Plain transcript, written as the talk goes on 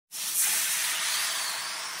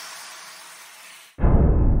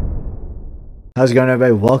How's it going,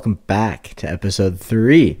 everybody? Welcome back to episode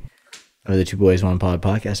 3 of the Two Boys One Pod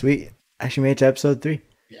podcast. We actually made it to episode 3.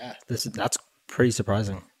 Yeah, that's pretty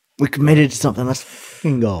surprising. We committed to something. Let's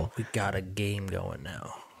fucking go. We got a game going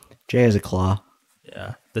now. Jay has a claw.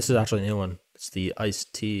 Yeah, this is actually a new one. It's the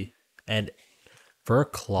iced tea, and for a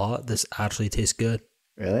claw, this actually tastes good.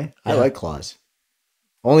 Really? Yeah. I like claws.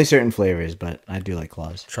 Only certain flavors, but I do like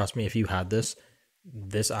claws. Trust me, if you had this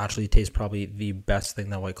actually tastes probably the best thing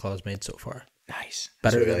that White Claw's made so far. Nice.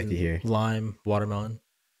 That's Better what we than like to hear. lime, watermelon.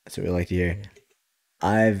 That's what we like to hear.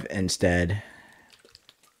 I've instead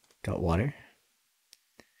got water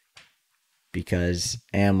because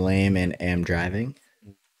am lame and am driving.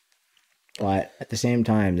 But at the same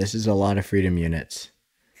time, this is a lot of freedom units.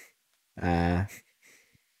 As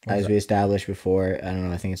we established before, I don't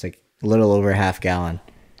know, I think it's like a little over half gallon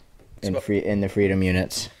in the freedom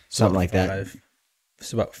units. Something like that.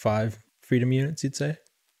 It's about 5 freedom units, you'd say?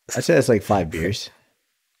 I'd say that's like 5 beers.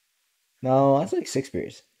 No, that's like 6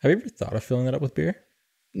 beers. Have you ever thought of filling that up with beer?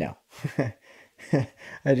 No.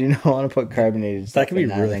 I do not want to put carbonated stuff That could be in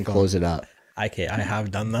that really and fun. close it up. Okay, I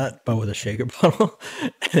have done that, but with a shaker bottle.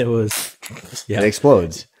 And it was, It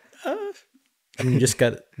explodes. and you just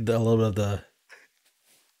got a little bit of the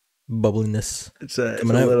bubbliness. It's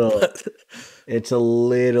a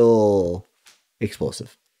little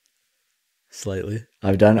explosive. Slightly.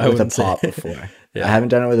 I've done it I with a wouldn't say- pop before. Yeah. I haven't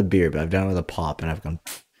done it with a beer, but I've done it with a pop, and I've gone.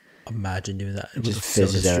 Imagine doing that. It just was a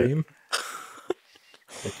fizzes out. stream.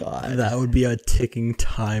 God. That would be a ticking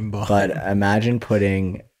time bomb. But imagine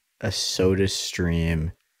putting a Soda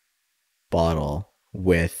Stream bottle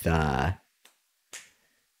with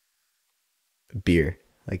beer.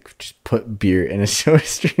 Like, just put beer in a Soda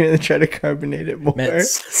Stream and try to carbonate it more. Man,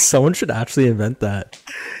 someone should actually invent that.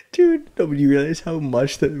 Dude, nobody realize how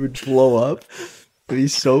much that would blow up. It'd be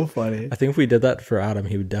so funny. I think if we did that for Adam,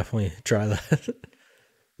 he would definitely try that.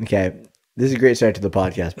 Okay, this is a great start to the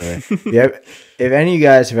podcast, brother. If any of you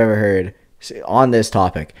guys have ever heard on this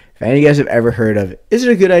topic, if any of you guys have ever heard of, is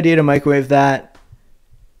it a good idea to microwave that?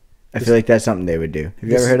 I feel like that's something they would do. Have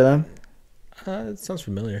you ever heard of them? It sounds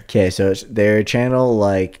familiar. Okay, so it's their channel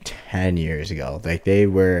like 10 years ago. Like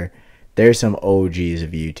they're some OGs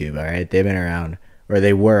of YouTube, all right? They've been around, or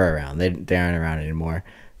they were around. They aren't around anymore.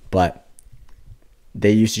 But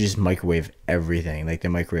they used to just microwave everything. Like they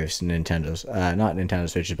microwave Nintendo's, not Nintendo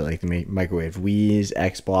Switches, but like they microwave Wii's,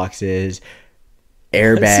 Xboxes,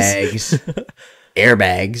 airbags,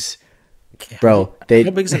 airbags. Bro, How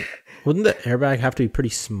big is it? Wouldn't the airbag have to be pretty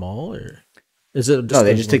small, or is it? No,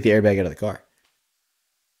 they just take the airbag out of the car.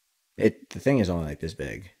 The thing is only like this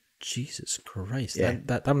big. Jesus Christ! Yeah.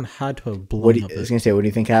 That one had to have blown up. I was gonna say, what do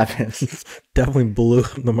you think happens? Definitely blew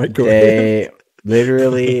up the microwave. They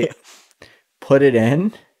literally put it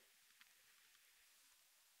in.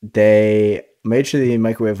 They made sure the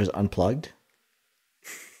microwave was unplugged.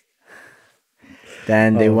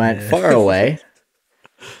 Then they went far away,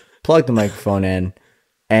 plugged the microphone in,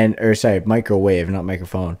 microwave, not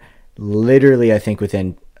microphone. Literally, I think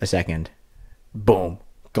within a second, boom,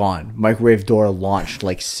 gone. Microwave door launched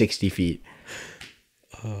like 60 feet.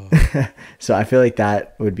 Oh. So I feel like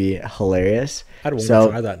that would be hilarious. I'd want to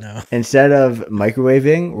try that now. Instead of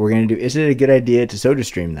microwaving, we're going to do, is it a good idea to Soda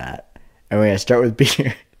Stream that? And we're going to start with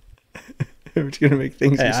beer. We're just going to make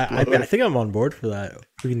things explode. I think I'm on board for that.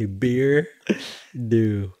 We can do beer.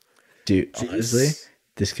 Dude, honestly,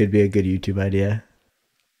 this could be a good YouTube idea.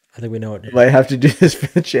 I think we know it. Might have to do this for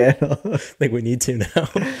the channel. I think we need to now.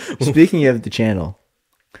 Speaking of the channel,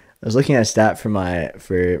 I was looking at a stat for my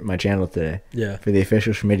channel today. Yeah. For the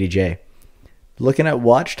official Schmitty J. Looking at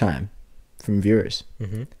watch time from viewers.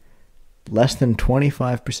 Mm-hmm. Less than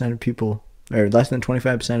 25% of people, or less than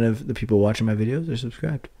 25% of the people watching my videos are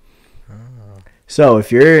subscribed. Oh. So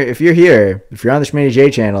if you're here, if you're on the Schmitty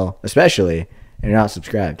J channel, especially, and you're not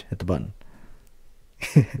subscribed, hit the button.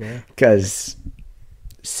 Because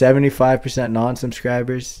 75%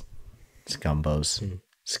 non-subscribers,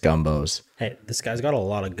 scumbos. Hey, this guy's got a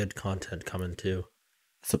lot of good content coming too.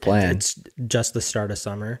 That's the plan. It's just the start of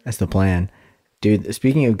summer. That's the plan. Dude,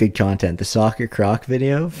 speaking of good content, the soccer croc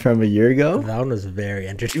video from a year ago. That one was very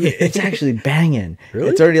entertaining. It's actually banging. Really?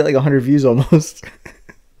 It's already like 100 views almost.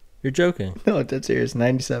 You're joking. No, that's serious.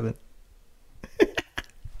 97. Let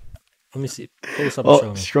me see. Pull this up and show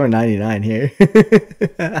me. It's showing 99 here.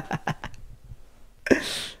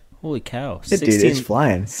 Holy cow. Dude, it's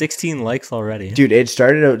flying. 16 likes already. Dude, it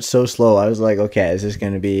started out so slow. I was like, okay, is this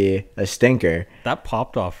going to be a stinker? That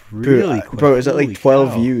popped off really quick. Bro, is that like 12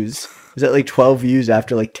 cow. views? Is that like 12 views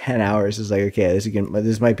after like 10 hours? It's like, okay,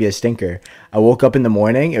 this might be a stinker. I woke up in the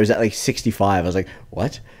morning. It was at like 65. I was like,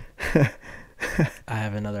 what? I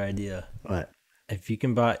have another idea. What? if you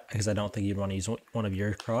can buy, because I don't think you'd want to use one of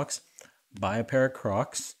your Crocs, buy a pair of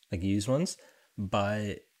Crocs, like used ones,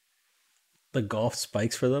 buy the golf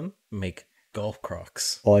spikes for them, make golf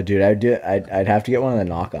Crocs. Oh, dude, I'd have to get one of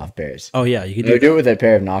the knockoff pairs. Oh yeah, you could I would do it with a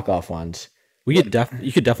pair of knockoff ones. you could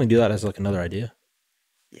definitely do that as like another idea.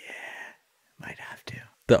 Might have to.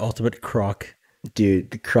 The ultimate Croc.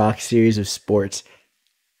 Dude, the Croc series of sports,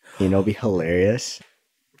 you know, be hilarious.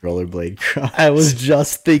 Rollerblade Crocs. I was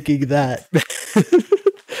just thinking that.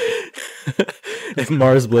 If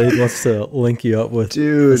Mars Blade wants to link you up with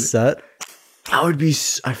a set, that would be.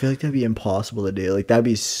 I feel like that'd be impossible to do. Like that'd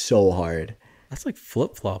be so hard. that's like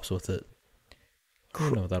flip flops with it. I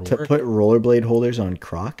don't know if that'll To work. put rollerblade holders on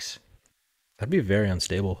Crocs, That'd be very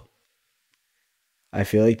unstable. I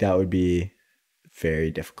feel like that would be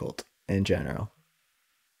very difficult in general.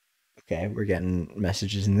 Okay, we're getting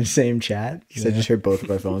messages in the same chat because I just heard both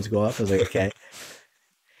of our phones go off. I was like, okay.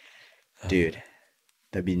 Dude,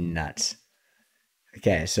 that'd be nuts.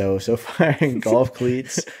 Okay, so far in golf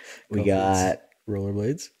cleats, we got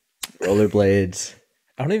Rollerblades. rollerblades.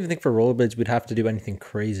 I don't even think for rollerblades we'd have to do anything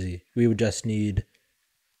crazy. We would just need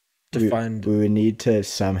to find. We would need to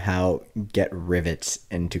somehow get rivets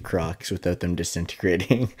into Crocs without them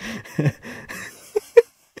disintegrating.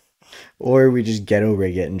 Or we just ghetto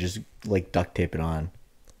rig it and just like duct tape it on.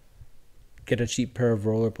 Get a cheap pair of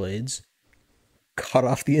rollerblades, cut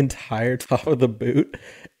off the entire top of the boot,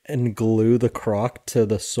 and glue the Croc to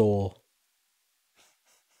the sole.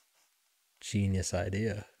 Genius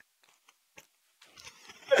idea.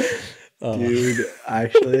 Dude,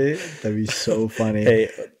 actually, that'd be so funny. Hey,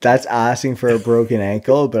 That's asking for a broken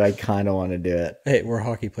ankle, but I kind of want to do it. hey, we're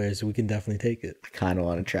hockey players, so we can definitely take it. I kind of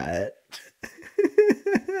want to try it.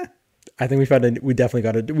 I think we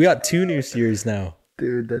definitely we got 2 new series now.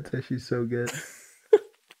 Dude, that's actually so good.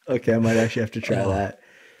 Okay, I might actually have to try that.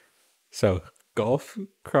 So golf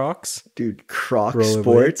Crocs. Dude, Croc Rollerblades.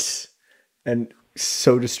 sports and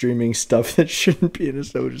soda streaming stuff that shouldn't be in a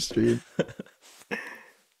soda stream.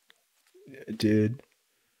 Dude.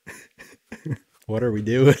 What are we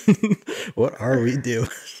doing? What are we doing?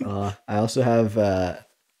 I also have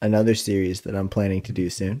another series that I'm planning to do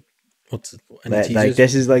soon. What's any Like teasers?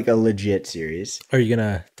 this is like a legit series. Are you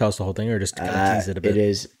gonna tell us the whole thing, or just kind of tease it a bit? It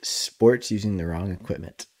is sports using the wrong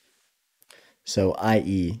equipment. So,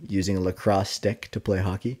 i.e., using a lacrosse stick to play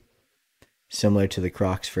hockey, similar to the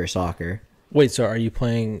Crocs for soccer. Wait, so are you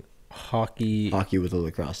playing hockey? Hockey with a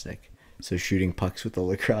lacrosse stick. So, shooting pucks with a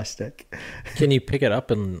lacrosse stick. Can you pick it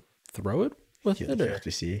up and throw it with You it? have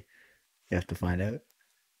to see. You have to find out.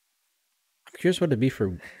 I'm curious what it'd be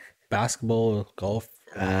for basketball, golf.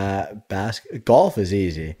 Golf is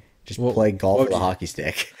easy. Just Well, play golf what with a would hockey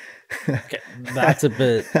stick. Okay, that's a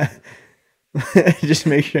bit. Just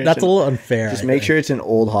make sure. That's a little unfair. Just I make think. sure it's an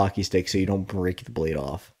old hockey stick so you don't break the blade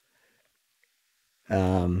off.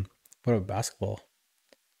 What about basketball?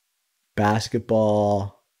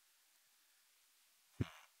 Basketball,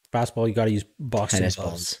 Basketball, you got to use boxing tennis gloves.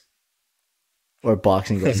 balls, or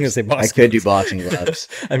boxing gloves. gonna say I boxing could do gloves. boxing gloves.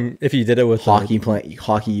 If you did it with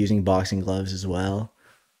Hockey using boxing gloves as well.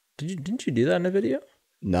 didn't you do that in a video?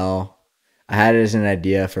 No, I had it as an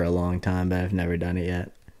idea for a long time, but I've never done it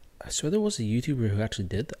yet. I swear there was a YouTuber who actually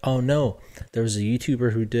did that. Oh no, there was a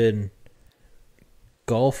YouTuber who did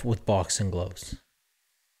golf with boxing gloves.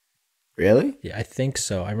 Really? Yeah, I think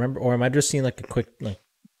so. I remember, or am I just seeing like a quick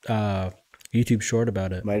YouTube short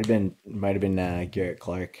about it? Might have been Garrett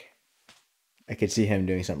Clark. I could see him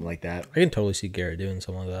doing something like that. I can totally see Garrett doing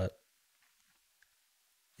something like that.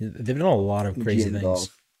 They've done a lot of crazy Gene things. Ball.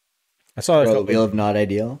 I saw a Bro, the couple. Wheel of Not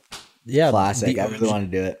Ideal. Yeah, Classic. The I OG, really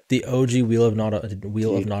want to do it. the OG Wheel of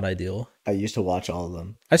Not Ideal. I used to watch all of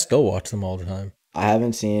them. I still watch them all the time. I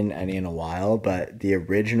haven't seen any in a while, but the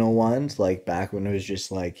original ones, like back when it was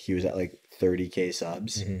just like he was at like 30K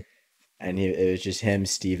subs, and it was just him,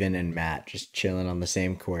 Steven, and Matt just chilling on the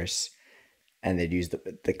same course, and they'd use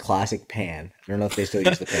the classic pan. I don't know if they still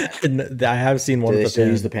use the pan. And I have seen one Do they with the still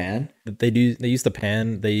pan. use the pan? They do. They use the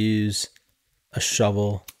pan. They use a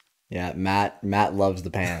shovel. Yeah, Matt loves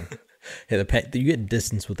the pan. Yeah, the pan. You get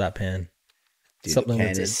distance with that pan. Dude, Something the pan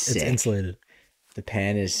that's is it's sick. insulated. The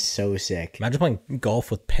pan is so sick. Imagine playing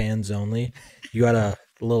golf with pans only. You got a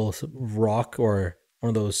little rock or one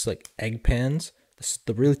of those like egg pans,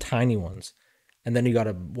 the really tiny ones, and then you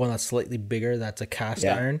got one that's slightly bigger. That's a cast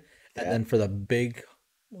iron, and then for the big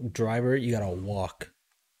driver, you got a wok.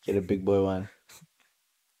 Get a big boy one.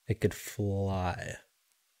 It could fly.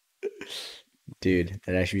 Dude,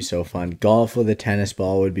 that'd actually be so fun. Golf with a tennis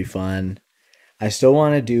ball would be fun. I still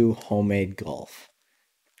want to do homemade golf.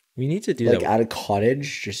 We need to do Like that. at a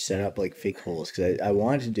cottage, just set up like fake holes because I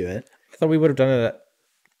wanted to do it. I thought we would have done it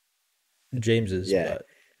at James's, Yeah. but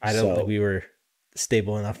I don't think So we were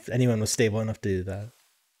stable enough. Anyone was stable enough to do that.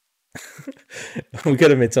 We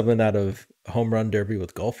could have made something out of home run derby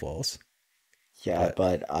with golf balls. yeah,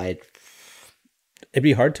 but It'd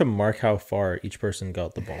be hard to mark how far each person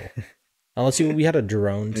got the ball, unless we had a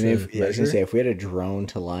drone I to mean, I was gonna say measure. if we had a drone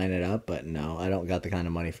to line it up, but no, I don't got the kind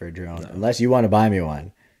of money for a drone. Unless you want to buy me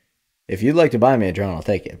one. If you'd like to buy me a drone, I'll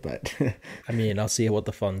take it. But I mean, I'll see what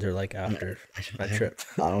the funds are like after my trip.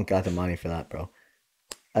 I don't got the money for that, bro.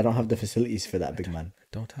 I don't have the facilities for that, big man.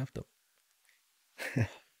 Don't have them.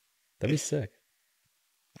 That'd be sick.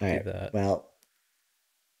 All right. that. Well,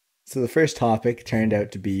 so the first topic turned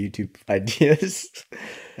out to be YouTube ideas.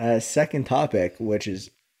 Second topic, which is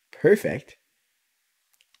perfect,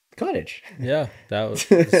 cottage. Yeah, that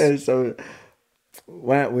was So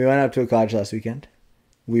when we went up to a cottage last weekend,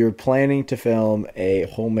 we were planning to film a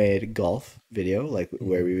homemade golf video, like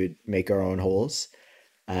where we would make our own holes,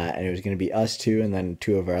 and it was going to be us two and then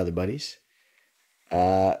two of our other buddies.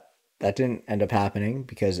 That didn't end up happening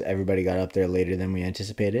because everybody got up there later than we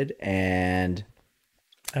anticipated, and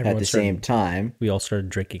at the same time, we all started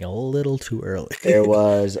drinking a little too early. there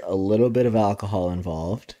was a little bit of alcohol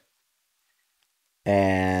involved,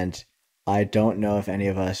 and I don't know if any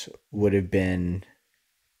of us would have been.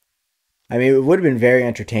 I mean, it would have been very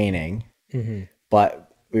entertaining, but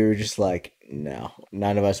we were just like, no,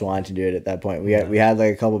 none of us wanted to do it at that point. We had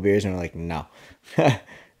like a couple beers and we're like, no,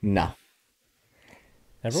 no.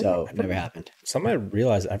 So it never happened. Something I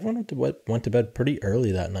realized, everyone went to bed pretty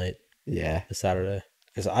early that night, Yeah. the Saturday,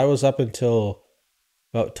 because I was up until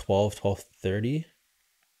about 12:30,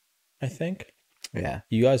 I think. Yeah.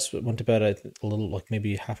 You guys went to bed a little, like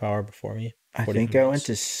maybe half hour before me. I 40 think I went minutes.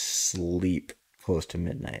 to sleep close to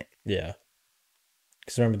midnight. Yeah.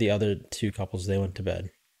 Because remember the other two couples, they went to bed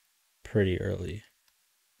pretty early.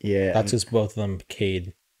 Yeah. That's just both of them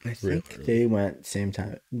cade. I think they went same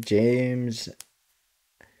time. James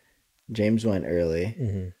went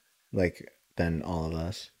early, like than all of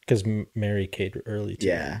us. Because Mary cade early too.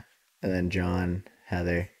 Yeah. And then John,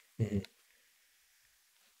 Heather.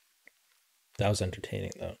 That was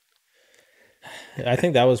entertaining though. I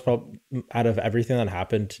think that was probably, out of everything that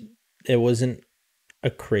happened, it wasn't a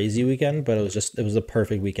crazy weekend, but it was the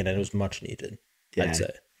perfect weekend and it was much needed. Yeah. I'd say.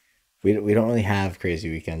 We don't really have crazy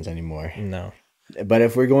weekends anymore. No. But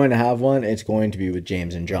if we're going to have one, it's going to be with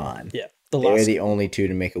James and John. Yeah. They're the only two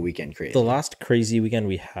to make a weekend crazy. The last crazy weekend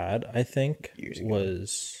we had, I think, Years ago.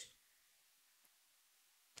 was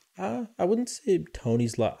I wouldn't say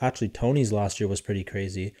Tony's actually Tony's last year was pretty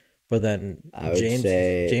crazy, but then I would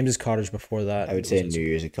say James's cottage before that. I would say New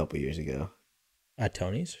Year's a couple years ago. At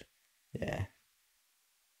Tony's? Yeah.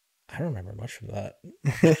 I don't remember much from that.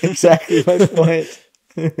 Exactly my point.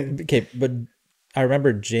 Okay, but I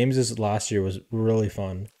remember James's last year was really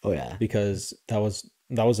fun. Oh yeah. Because that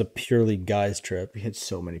was a purely guys trip. We had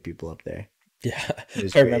so many people up there. Yeah.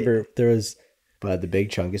 was I remember there was But the big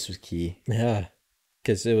chungus was key. Yeah.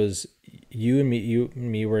 Because it was you and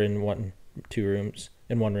me were in one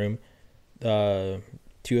room.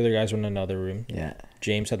 Two other guys were in another room. Yeah.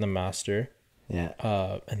 James had the master. Yeah.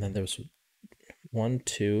 And then there was 1,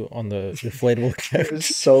 2 on the inflatable couch. There's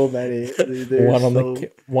so many.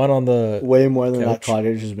 One on the way more than couch. that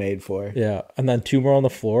cottage was made for. Yeah, and then 2 more on the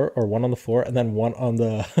floor, or 1 on the floor, and then 1 on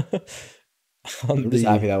the. I'm just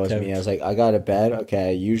happy that was me. I was like, I got a bed.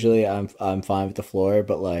 Okay, usually I'm fine with the floor,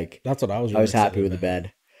 but like that's what I was. I was happy with the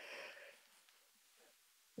bed.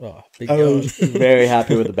 Oh, big I was very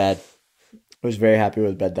happy with the bed. I was very happy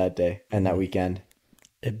with the bed that day and that weekend.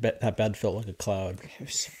 That bed felt like a cloud. It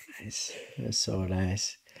was so nice. It was so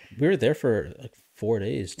nice. We were there for like 4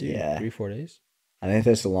 days, dude. Yeah. 3-4 days. I think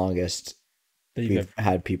that's the longest That we've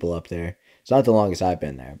had people up there. It's not the longest I've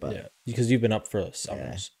been there, but yeah, because you've been up for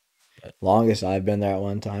summers. longest I've been there at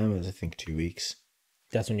one time was I think 2 weeks.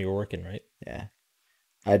 That's when you were working, right? Yeah.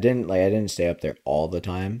 I didn't stay up there all the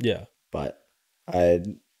time. Yeah. But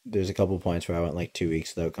there's a couple points where I went like 2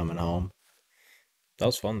 weeks without coming home. That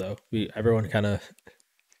was fun though. Everyone kind of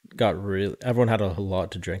everyone had a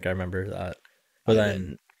lot to drink. I remember that. But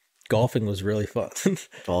then golfing was really fun.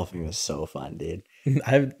 Golfing was so fun, dude.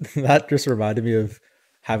 That just reminded me of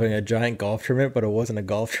having a giant golf tournament, but it wasn't a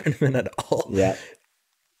golf tournament at all. Yeah.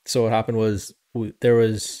 So what happened was there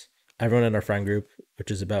was everyone in our friend group, which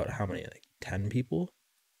is about how many, like 10 people?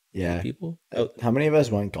 Yeah. 8 people? How many of us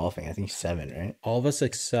went golfing? I think 7, right? All of us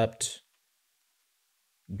except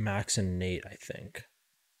Max and Nate, I think.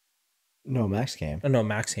 No, Max came. Oh, no,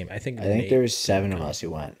 Max came. I think Nate there was 7 of us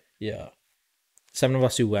who went. Yeah. 7 of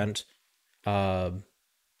us who went. So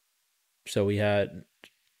we had,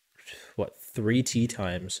 3 tee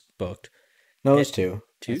times booked. No, it was two. I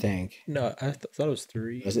Two? think. No, I thought it was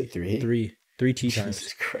 3. Was it 3? 3 tee times.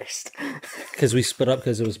 Jesus Christ. Because we split up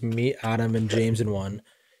because it was me, Adam, and James in one.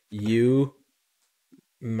 You,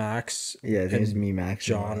 Max, Yeah, I think it was me, Max,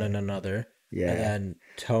 and John, and another. Yeah. And then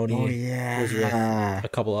Tony Oh yeah. was with a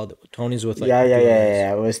couple other. Tony's with like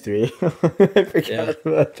Yeah. It was 3. I forgot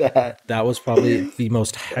about that. That was probably the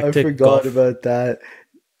most I hectic forgot golf. about that.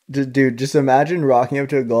 Dude, just imagine rocking up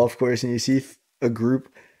to a golf course and you see a group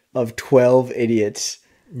of 12 idiots.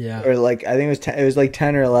 Yeah. Or like, I think it was like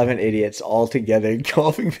 10 or 11 idiots all together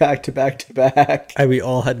golfing back to back to back. And we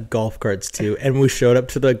all had golf carts too. And we showed up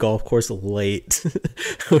to the golf course late,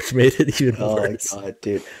 which made it even worse. Oh my God,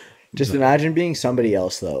 dude. Just imagine being somebody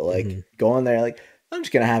else though, like going there, like I'm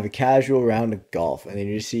just gonna have a casual round of golf, and then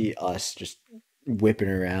you see us just whipping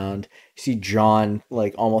around. You see John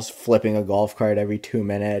like almost flipping a golf cart every 2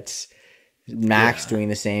 minutes. Max doing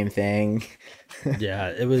the same thing. Yeah,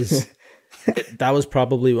 it was. That was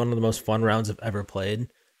probably one of the most fun rounds I've ever played,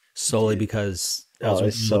 solely because I was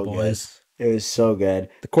with the boys. Good. It was so good.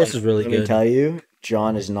 The course is really good. Let me tell you,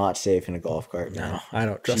 John is not safe in a golf cart, man. No, I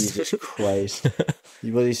don't trust Jesus Christ.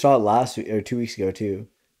 Well, you saw it last week or 2 weeks ago too.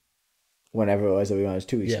 Whenever it was that we went, it was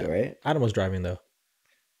 2 weeks ago, right? Adam was driving though.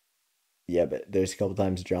 Yeah, but there's a couple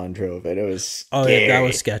times John drove and it was scary. Oh yeah, that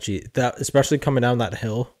was sketchy. That especially coming down that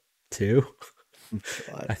hill too.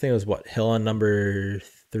 God. I think it was what hill on number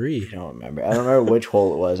 3. I don't remember. I don't remember which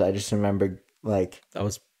hole it was. I just remember like that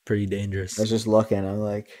was pretty dangerous. I was just looking. I'm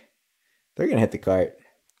like, they're gonna hit the cart.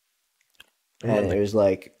 And it was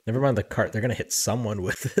like, never mind the cart. They're gonna hit someone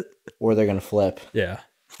with it, or they're gonna flip. Yeah,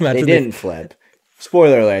 they didn't flip.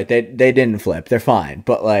 Spoiler alert: they didn't flip. They're fine.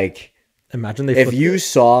 But like, imagine they. If you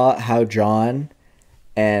saw how John,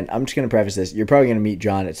 and I'm just gonna preface this, you're probably gonna meet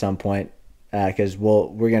John at some point, because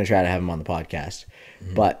we're gonna try to have him on the podcast.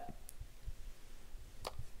 But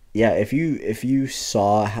yeah, if you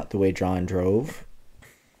saw the way John drove,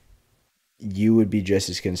 you would be just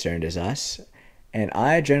as concerned as us. And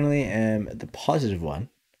I generally am the positive one.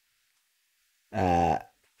 And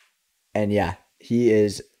yeah, he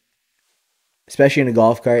is, especially in a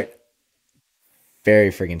golf cart, very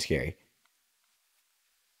freaking scary.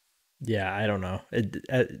 Yeah, I don't know.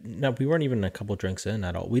 No, we weren't even a couple drinks in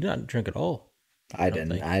at all. We didn't drink at all. I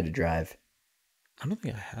didn't. I had to drive. I don't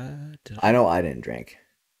think I had. I know I didn't drink.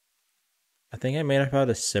 I think I may have had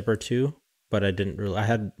a sip or two, but I didn't really. I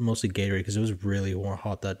had mostly Gatorade because it was really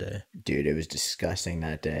hot that day. Dude, it was disgusting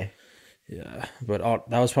that day. Yeah, but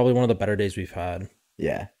that was probably one of the better days we've had.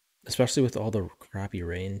 Yeah. Especially with all the crappy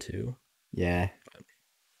rain too. Yeah.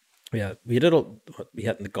 But yeah, we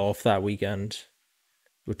had the golf that weekend,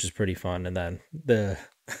 which is pretty fun, and then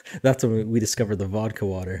that's when we discovered the vodka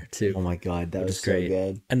water too. Oh my God, that was so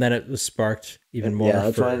good. And then it was sparked even more.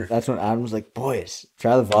 Yeah, that's when Adam was like, "Boys,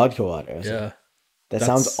 try the vodka water." I was like, that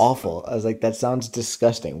sounds awful. I was like, that sounds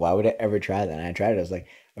disgusting. Why would I ever try that? And I tried it. I was like,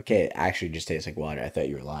 okay, it actually just tastes like water. I thought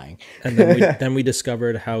you were lying. And then we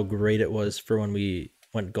discovered how great it was for when we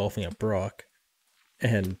went golfing at Brock,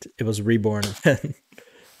 and it was reborn again.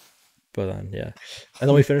 But then, yeah. And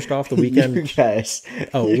then we finished off the weekend. You guys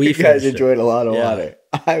guys enjoyed a lot of water.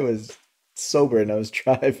 I was sober and I was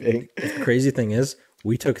driving. The crazy thing is,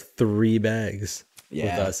 we took 3 bags with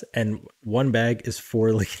us, and 1 bag is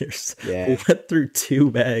 4 liters. Yeah. We went through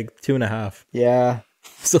 2.5. Yeah.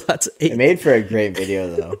 So that's 8. It made for a great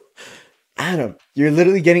video, though. Adam, you're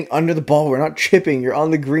literally getting under the ball. We're not chipping. You're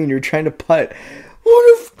on the green. You're trying to putt.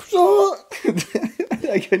 What if...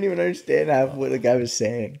 I couldn't even understand half what the guy was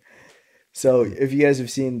saying. So if you guys have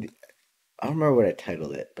seen, I don't remember what I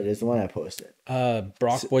titled it, but it's the one I posted.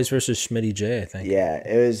 Brock Boys versus Schmitty J, I think. Yeah,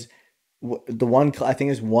 it was the one. I think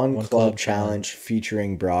it was one club challenge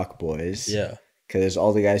featuring Brock Boys. Yeah, because there's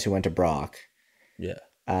all the guys who went to Brock. Yeah.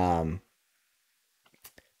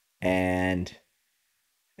 And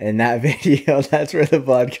in that video, that's where the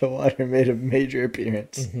vodka water made a major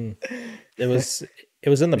appearance. Mm-hmm. It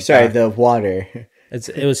was in the the water.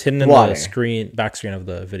 It was hidden in the back screen of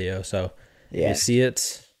the video. So if you see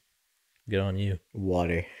it, good on you.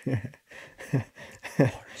 Water.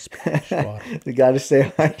 Water. You gotta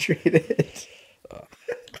stay hydrated.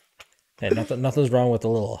 Hey, nothing's wrong with a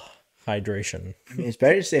little hydration. I mean, it's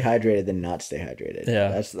better to stay hydrated than not stay hydrated.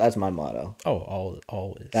 Yeah, that's my motto. Oh,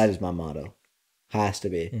 always. That is my motto. Has to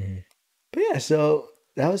be. Mm-hmm. But yeah, so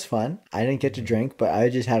that was fun. I didn't get to drink, but I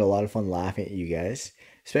just had a lot of fun laughing at you guys,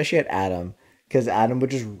 especially at Adam, because Adam would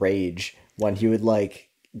just rage when he would like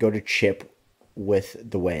go to chip with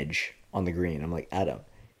the wedge on the green. I'm like, Adam,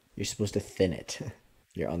 you're supposed to thin it.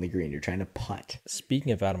 You're on the green. You're trying to putt.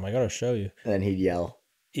 Speaking of Adam, I gotta show you. And then he'd yell.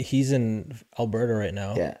 He's in Alberta right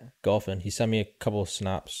now, Yeah. golfing. He sent me a couple of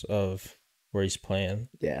snaps of where he's playing.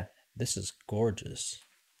 Yeah. This is gorgeous.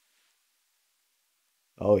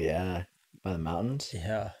 Oh yeah. By the mountains.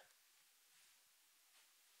 Yeah.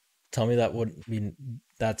 Tell me that wouldn't be.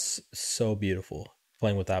 That's so beautiful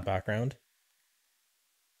playing with that background.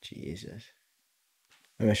 Jesus.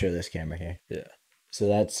 Let me show this camera here. Yeah. So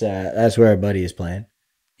that's where our buddy is playing.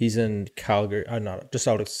 He's in Calgary. Not just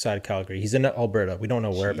outside Calgary. He's in Alberta. We don't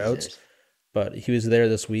know whereabouts, Jesus. but he was there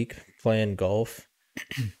this week playing golf.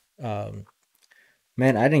 Man,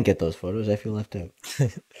 I didn't get those photos. I feel left out.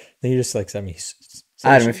 Then you just like sent me.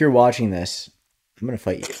 Adam, if you're watching this, I'm gonna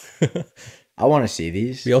fight you. I want to see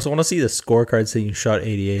these. We also want to see the scorecard saying you shot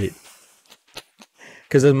 88.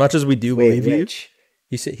 Because as much as we do believe you,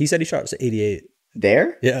 he said he shot 88.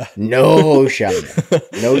 There? Yeah. No shot.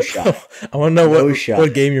 No shot. I want to know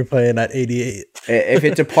what game you're playing at 88. If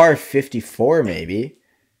it's a par 54, maybe.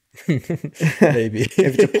 Maybe.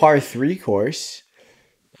 If it's a par 3 course.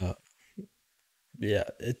 Yeah,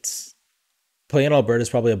 it's playing Alberta is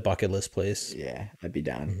probably a bucket list place. Yeah, I'd be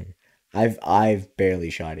down. Mm-hmm. I've barely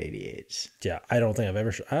shot 88s. Yeah, I don't think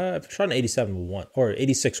I've shot an 87 once or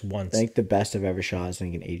 86 once. I think the best I've ever shot is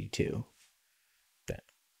an 82.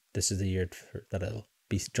 This is the year that it'll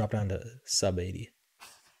be dropped down to sub 80.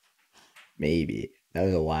 Maybe. That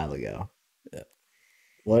was a while ago. Yeah.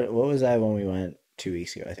 What was I when we went 2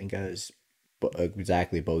 weeks ago? I think I was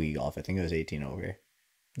exactly bogey golf. I think I was 18 over.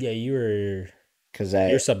 Yeah, you're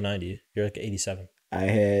sub 90. You're like 87. I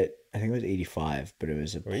think it was 85, but it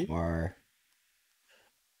was a par.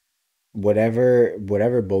 Whatever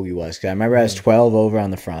bogey was. Because I remember I was 12 over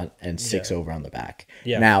on the front and 6 over on the back.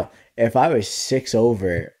 Yeah. Now, if I was 6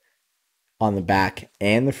 over on the back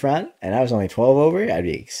and the front, and I was only 12 over, I'd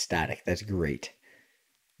be ecstatic. That's great.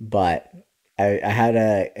 But I had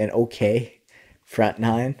an okay front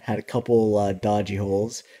 9, had a couple dodgy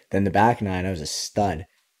holes. Then the back 9, I was a stud.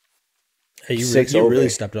 Hey, you really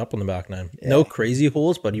stepped up on the back 9. Yeah. No crazy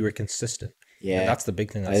holes, but you were consistent. Yeah. And that's the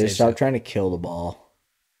big thing. I just stopped trying to kill the ball.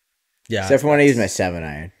 Yeah. Except for when I use my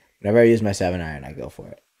 7-iron. Whenever I use my 7-iron, I go for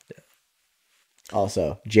it. Yeah.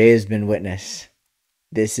 Also, Jay has been witness.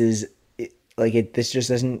 This is... this just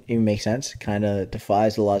doesn't even make sense. Kind of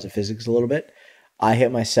defies the laws of physics a little bit. I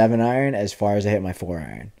hit my 7-iron as far as I hit my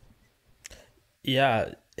 4-iron.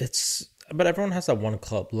 Yeah, but everyone has that one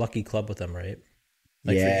lucky club with them, right?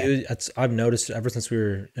 For you, I've noticed ever since we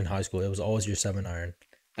were in high school, it was always your 7-iron.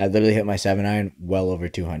 I literally hit my 7-iron well over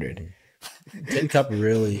 200. Tin Cup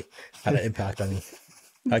really had an impact on me.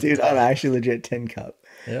 Dude, I'm actually legit Tin Cup.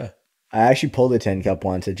 Yeah. I actually pulled a Tin Cup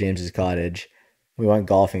once at James's cottage. We went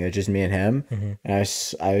golfing. It was just me and him. Mm-hmm. And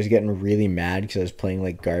I was getting really mad because I was playing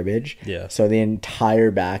like garbage. Yeah. So the entire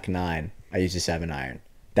back 9, I used a 7-iron.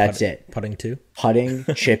 That's it. Putting too? Putting,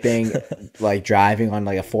 chipping, like driving on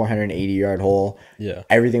like a 480-yard hole. Yeah.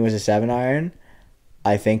 Everything was a 7-iron.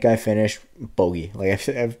 I think I finished bogey. Like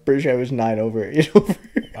I'm pretty sure I was 9 over, 8 over.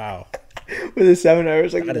 Wow. With a 7-iron. I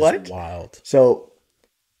was like, that what? Is wild. So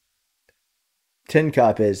Tin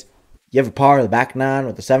Cup is you have a par the back 9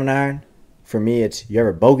 with a 7-iron. For me, it's you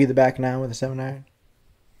ever bogey the back 9 with a 7-iron.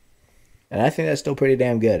 And I think that's still pretty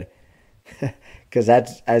damn good. Because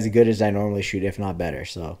that's as good as I normally shoot, if not better.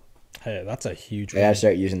 So, hey, that's a huge. I gotta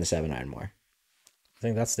start using the 7-iron more. I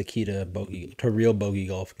think that's the key to real bogey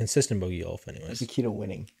golf, consistent bogey golf. Anyways, that's the key to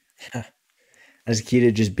winning. Yeah, that's the key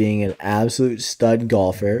to just being an absolute stud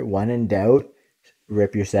golfer. When in doubt,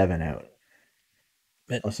 rip your 7 out.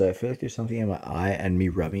 Also, I feel like there's something in my eye, and me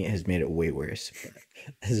rubbing it has made it way worse.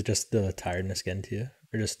 Is it just the tiredness getting to you,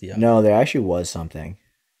 or just the? No, there actually was something.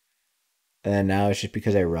 And then now it's just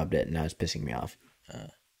because I rubbed it, and now it's pissing me off.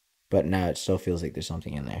 But now it still feels like there's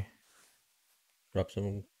something in there. Rub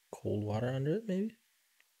some cold water under it, maybe?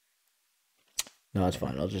 No, it's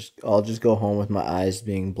fine. I'll just go home with my eyes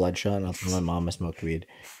being bloodshot, and I'll tell my mom I smoked weed.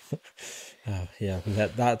 Yeah,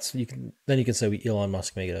 that's you can. Then you can say Elon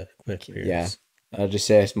Musk make it a quick appearance. Yeah, I'll just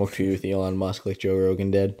say I smoked weed with Elon Musk like Joe Rogan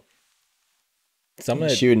did.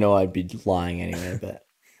 She would know I'd be lying anyway, but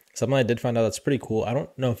something I did find out that's pretty cool. I don't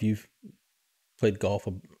know if you've played golf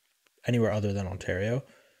anywhere other than Ontario,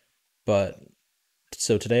 but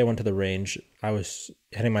so today I went to the range. I was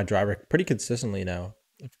hitting my driver pretty consistently now.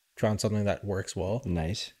 I've found something that works well.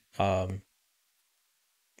 Nice.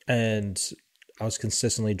 And I was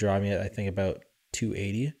consistently driving it, I think about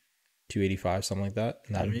 280, 285, something like that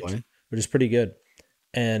in that range, which is pretty good.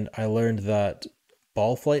 And I learned that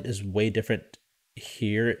ball flight is way different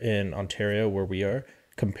here in Ontario where we are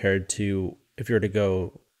compared to if you were to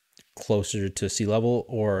go closer to sea level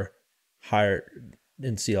or higher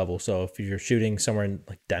in sea level. So if you're shooting somewhere in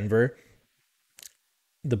like Denver,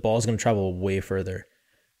 the ball's going to travel way further.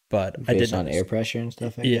 But I Based didn't on air pressure and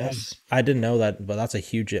stuff, I Yeah, guess. I didn't know that, but that's a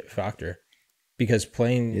huge factor because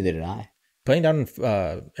Neither did I. playing down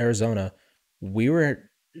in Arizona, we were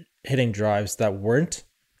hitting drives that weren't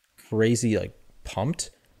crazy like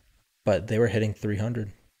pumped, but they were hitting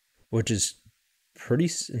 300, which is pretty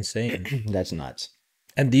insane. That's nuts.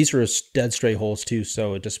 And these were dead straight holes too,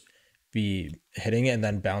 so it just be hitting it and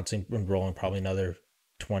then bouncing and rolling probably another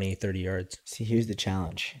 20, 30 yards. See, here's the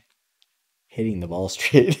challenge. Hitting the ball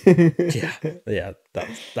straight. Yeah,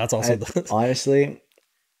 that's also honestly,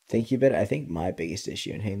 thinking about it, I think my biggest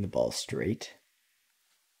issue in hitting the ball straight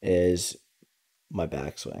is my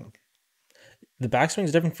backswing. the backswing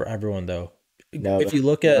is different for everyone though. No, If you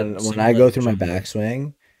look at when I go through my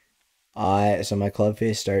backswing, so my club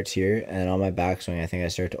face starts here, and on my backswing, I think I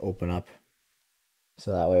start to open up.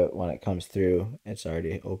 So that way, when it comes through, it's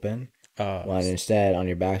already open. When instead, on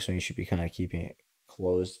your backswing, you should be kind of keeping it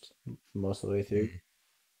closed most of the way through.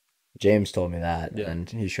 James told me that, and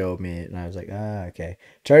he showed me, and I was like, okay.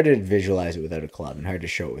 It's hard to visualize it without a club, and hard to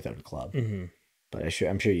show it without a club. But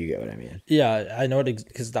I'm sure you get what I mean. Yeah, I know it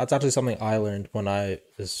because that's actually something I learned when I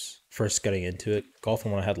was first getting into it, golf,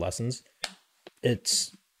 and when I had lessons.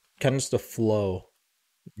 It's kind of just a flow.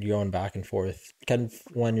 You're going back and forth. Kind of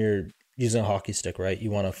when you're using a hockey stick, right?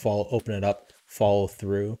 You want to open it up, follow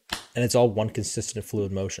through, and it's all one consistent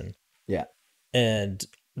fluid motion. Yeah. And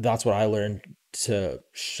that's what I learned, to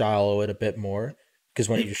shallow it a bit more, because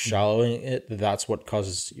when you're shallowing it, that's what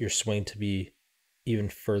causes your swing to be even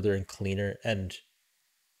further and cleaner, and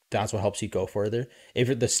that's what helps you go further.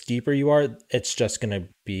 If the steeper you are, it's just going to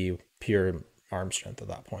be pure arm strength at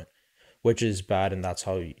that point, which is bad, and that's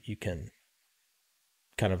how you can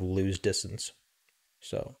kind of lose distance.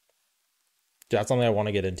 So that's something I want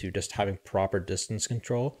to get into, just having proper distance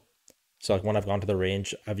control. So like when I've gone to the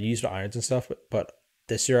range, I've used irons and stuff, but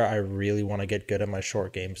this year I really want to get good at my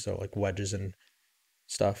short game, so like wedges and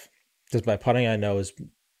stuff. Because my putting, I know,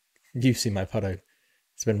 you've seen my putting.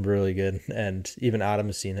 It's been really good, and even Adam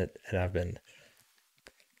has seen it, and I've been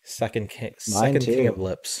second king of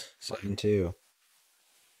lips. So. Mine too.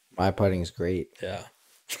 My putting's great. Yeah.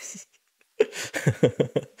 It's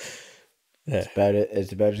about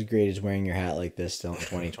as great as wearing your hat like this still in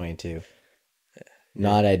 2022.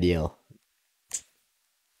 Not ideal.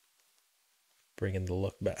 Bringing the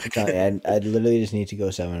look back. I'd literally just need to go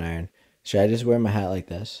 7-iron. Should I just wear my hat like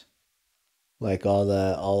this, like all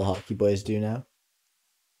the hockey boys do now?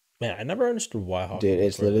 Man, I never understood why hockey. Dude,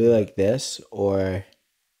 it's literally like this, or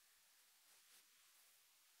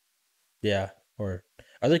or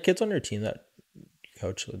are there kids on your team that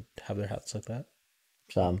coach would have their hats like that?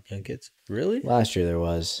 some Young kids, really? last year there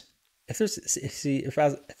was. If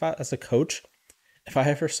I as a coach, if I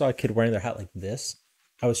ever saw a kid wearing their hat like this,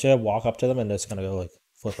 I would straight up walk up to them and just kind of go like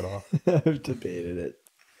flip it off. I've debated it.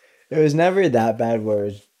 It was never that bad where it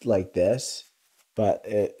was like this, but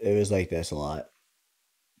it was like this a lot.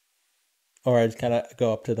 Or I'd kind of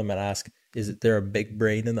go up to them and ask, "Is there a big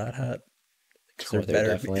brain in that hat?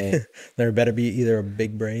 There better be either a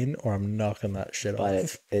big brain or I'm knocking that shit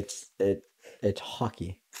off." But it's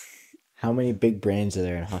hockey. How many big brains are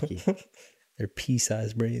there in hockey? They're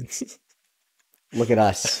pea-sized brains. Look at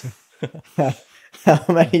us. How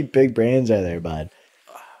many big brains are there, bud?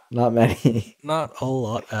 Not many. Not a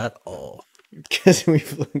lot at all. Because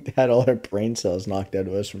we've had all our brain cells knocked out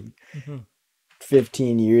of us from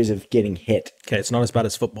 15 years of getting hit. Okay, it's not as bad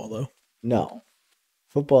as football, though. No.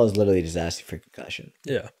 Football is literally just asking for concussion.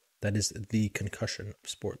 Yeah, that is the concussion of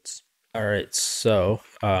sports. All right, so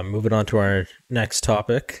moving on to our next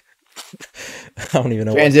topic. I don't even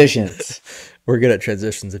know. Transitions. We're good at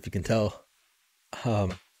transitions, if you can tell.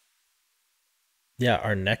 Yeah,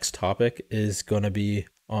 our next topic is going to be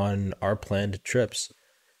on our planned trips.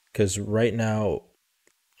 Because right now,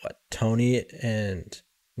 Tony and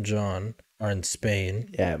John are in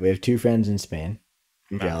Spain. Yeah, we have 2 friends in Spain.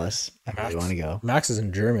 I'm jealous. I really want to go. Max is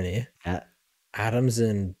in Germany. Yeah. Adam's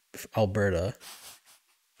in Alberta.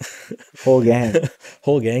 Whole gang.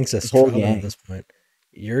 Whole gang's just traveling at this point.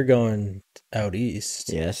 You're going out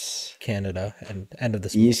east. Yes. Canada, and end of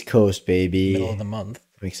this East Coast, baby. middle of the month.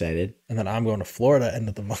 I'm excited. And then I'm going to Florida end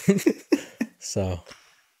of the month. So,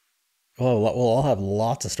 we'll all have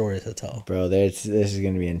lots of stories to tell. Bro, this is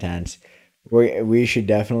going to be intense. We should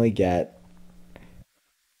definitely get...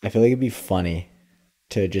 I feel like it'd be funny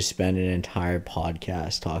to just spend an entire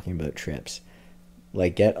podcast talking about trips.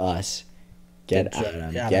 Like, get us, get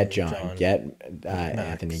Adam, get John, get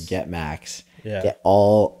Anthony, get Max. Yeah. Get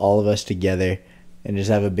all of us together and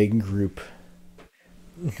just have a big group.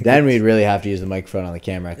 Then we'd really have to use the microphone on the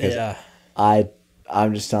camera, because I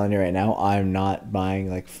I'm just telling you right now, I'm not buying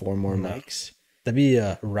like 4 more No. mics. That'd be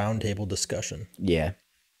a roundtable discussion. Yeah.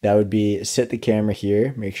 That would be sit the camera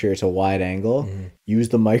here, make sure it's a wide angle, use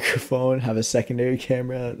the microphone, have a secondary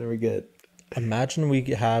camera, then we're good. Imagine we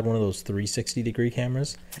had one of those 360-degree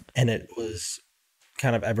cameras, and it was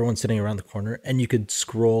kind of everyone sitting around the corner, and you could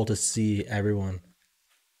scroll to see everyone,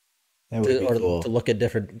 That would be or cool. to look at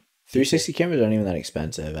different. 360 cameras aren't even that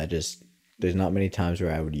expensive. There's not many times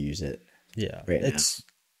where I would use it. Yeah, Right now.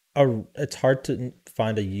 it's hard to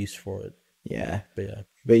find a use for it. Yeah. But yeah,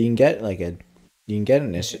 But you can get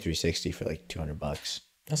an Insta360 for like $200.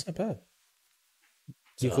 that's not bad.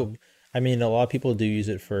 You So, could, I mean, a lot of people do use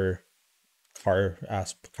it for car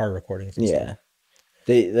recordings. And yeah. stuff.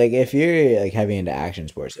 They like if you're like heavy into action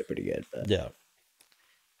sports, they're pretty good. But, Yeah.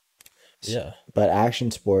 Yeah. but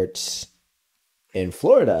action sports in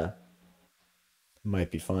Florida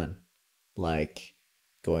might be fun. Like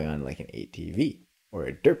going on like an ATV or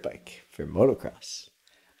a dirt bike for motocross.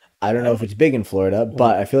 I don't know if it's big in Florida,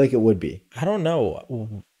 but I feel like it would be. I don't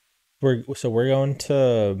know. We're going to.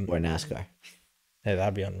 Or NASCAR. Hey,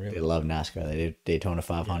 that'd be They unreal. love NASCAR. They did Daytona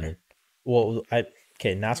 500. Well,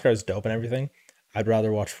 okay, NASCAR is dope and everything. I'd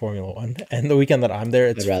rather watch Formula One, and the weekend that I'm there,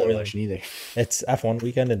 it's I'd rather Formula. watch neither. It's F1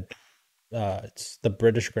 weekend, and it's the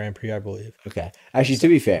British Grand Prix, I believe. Okay. Actually, to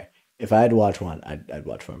be fair, if I had to watch one, I'd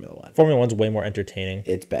watch Formula One. Formula One's way more entertaining.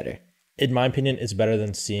 It's better. In my opinion, it's better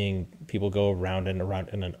than seeing people go around and around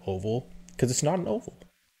in an oval, because it's not an oval.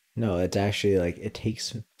 No, it's actually like it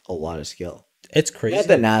takes a lot of skill. It's crazy. Not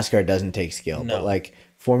that NASCAR doesn't take skill, No. but like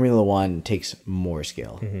Formula One takes more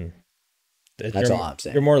skill. That's You're- all I'm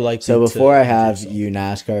saying. You're more likely. So before to I have yourself. you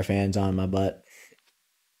NASCAR fans on my butt,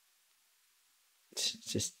 it's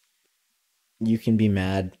just you can be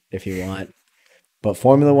mad if you want, but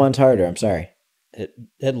Formula One's harder. I'm sorry.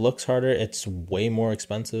 It looks harder. It's way more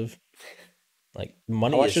expensive. Like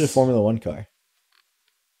money How much is a Formula One car?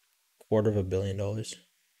 $250 million. $1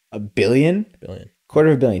 billion? Billion. Quarter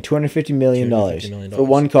of a billion. $250 million $250 million. for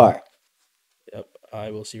one car. Yep.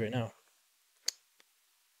 I will see right now.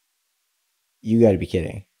 You got to be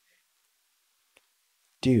kidding,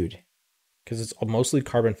 dude. Because it's mostly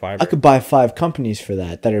carbon fiber. I could buy 5 companies for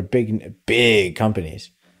that are big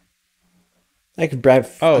companies. I could buy.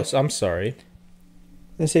 Oh, so I'm sorry.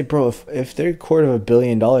 I say, bro, if they're $250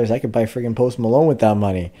 million, I could buy friggin' Post Malone with that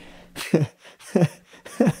money. I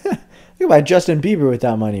could buy Justin Bieber with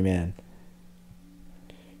that money, man.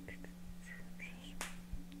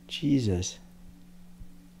 Jesus.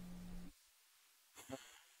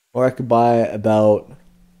 Or I could buy about,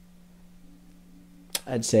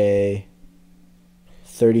 I'd say,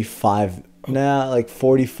 45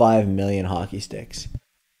 million hockey sticks.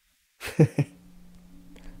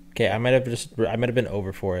 Okay, I might have been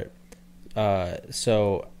over for it.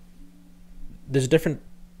 So there's different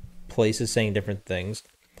places saying different things.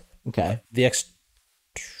 Okay.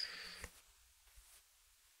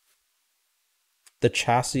 The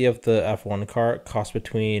chassis of the F1 car costs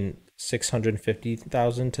between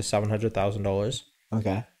 $650,000 to $700,000.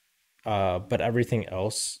 Okay. But everything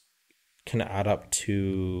else can add up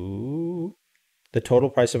to the total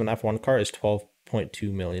price of an F1 car is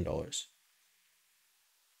 $12.2 million.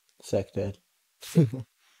 Sick, dude.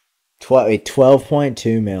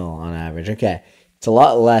 12.2 mil on average. Okay. It's a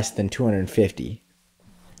lot less than 250.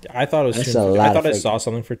 I thought it was. That's a 250. lot I thought of I saw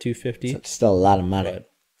something for 250. So it's still a lot of money.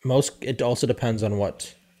 But it also depends on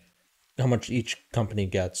how much each company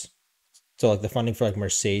gets. So like the funding for like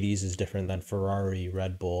Mercedes is different than Ferrari,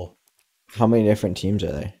 Red Bull. How many different teams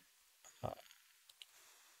are there?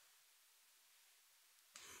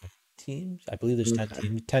 Teams? I believe there's 10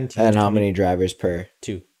 teams. 10 teams. And how many drivers per?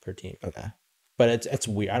 2 per team. Okay. But it's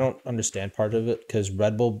weird. I don't understand part of it because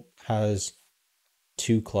Red Bull has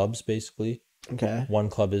 2 clubs basically. Okay. One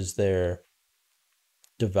club is their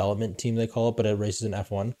development team, they call it, but it races in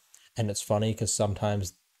F1. And it's funny because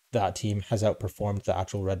sometimes that team has outperformed the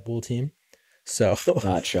actual Red Bull team. So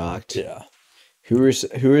Not shocked. yeah. Who are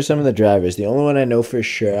some of the drivers? The only one I know for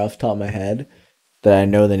sure off the top of my head that I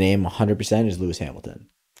know the name 100% is Lewis Hamilton.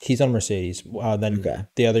 He's on Mercedes. Then Okay.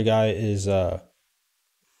 the other guy is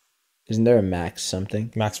Isn't there a Max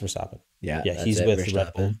something? Max Verstappen. Yeah. Yeah, that's he's it, with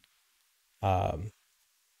Red Verstappen. Bull.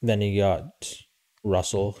 Then you got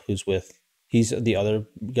Russell, he's the other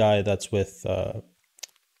guy that's with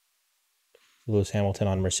Lewis Hamilton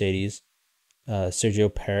on Mercedes. Sergio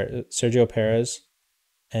Perez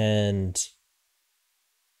and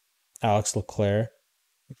Alex Leclerc.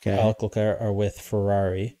 Okay. Alex Leclerc are with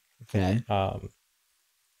Ferrari. Okay.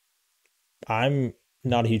 I'm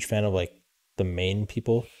not a huge fan of like the main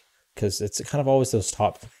people because it's kind of always those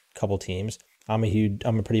top couple teams. I'm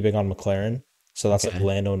pretty big on McLaren, So that's like Okay.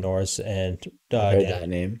 Lando Norris and I've heard that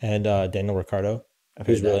name. Daniel Ricciardo. I've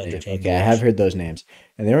Who's heard really that name. entertaining Okay, to I have watch. heard those names.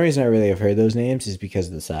 And the only reason I really have heard those names is because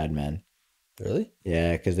of the Sidemen. Really?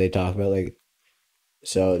 Yeah, because they talk about like,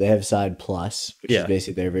 so they have Side Plus, which is Yeah.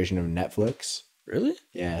 basically their version of Netflix. Really?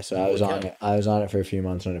 Yeah, so I was on it. I was on it for a few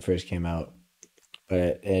months when it first came out,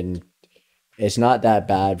 and it's not that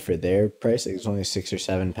bad for their price. Like, it's only £6 or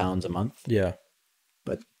 £7 a month. Yeah.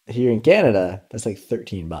 But here in Canada, that's like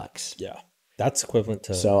 $13. Yeah. That's equivalent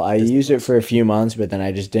to So I Disney used it Plus. for a few months, but then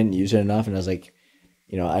I just didn't use it enough, and I was like,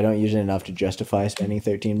 I don't use it enough to justify spending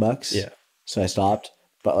 $13. Yeah. So I stopped.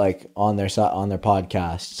 But like on their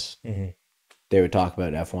podcasts, hmm they would talk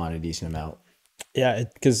about F1 a decent amount. Yeah,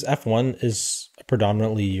 because F1 is a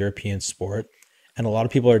predominantly European sport, and a lot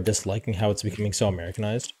of people are disliking how it's becoming so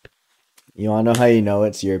Americanized. You want to know how you know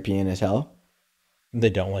it's European as hell? They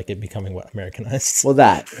don't like it becoming what Americanized. Well,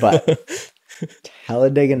 that, but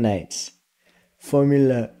Talladega Nights,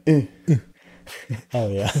 Formula 1. Oh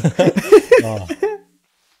yeah. Oh,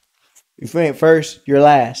 If you ain't first, you're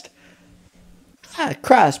last. Ah,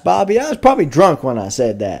 Christ, Bobby, I was probably drunk when I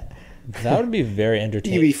said that. that would be very You could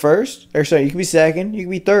entertaining. be first, or sorry, you could be second, you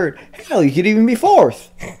could be third. Hell, you could even be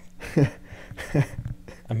fourth.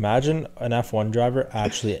 Imagine an F1 driver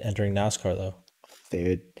actually entering NASCAR though.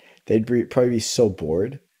 Probably be so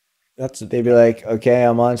bored. That's They'd be like, okay,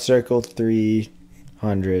 I'm on circle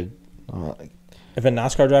 300. if a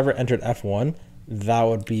NASCAR driver entered F1, that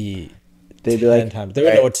would be They'd be 10 like, times. They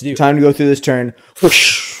wouldn't know what to do. time to go through this turn.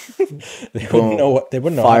 They wouldn't know what. They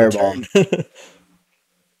wouldn't know how to Fireball. turn.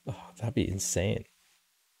 Oh, that'd be insane.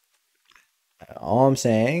 All I'm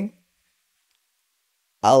saying,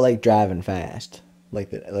 I like driving fast,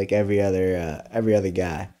 like every other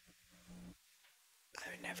guy. I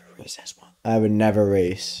would never race F1. I would never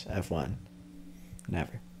race F1.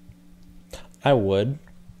 Never. I would,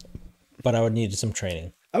 but I would need some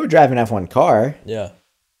training. I would drive an F1 car, Yeah.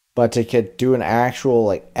 but to do an actual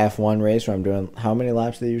like F1 race where I'm doing how many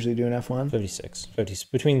laps do they usually do in F1? 56. 50,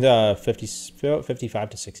 between the 55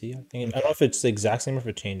 to 60, I think. I don't know if it's the exact same or if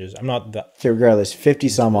it changes. I'm not that. So regardless, 50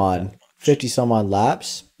 some odd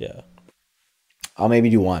laps. Yeah. I'll maybe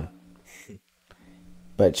do one.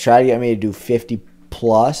 But try to get me to do 50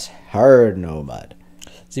 plus, hard no, bud.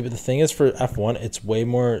 See, but the thing is for F1, it's way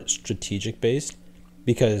more strategic based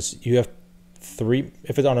because you have three,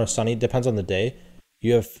 if it's on a sunny, depends on the day,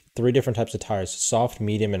 you have three different types of tires: soft,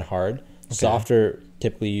 medium, and hard. Okay. Soft are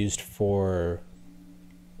typically used for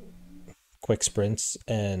quick sprints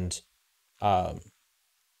and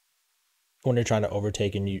when you're trying to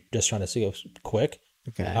overtake and you're just trying to go quick.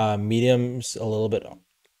 Okay. Medium's a little bit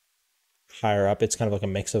higher up. It's kind of like a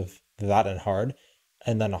mix of that and hard.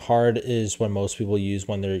 And then hard is what most people use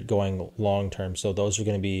when they're going long term. So those are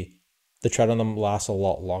going to be, the tread on them lasts a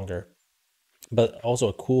lot longer. But also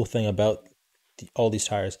a cool thing about all these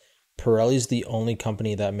tires, Pirelli's the only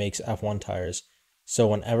company that makes F1 tires. So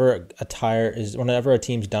whenever a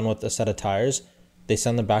team's done with a set of tires, they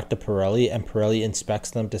send them back to Pirelli, and Pirelli inspects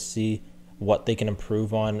them to see what they can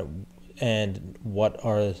improve on and what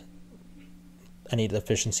are any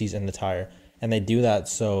deficiencies in the tire. And they do that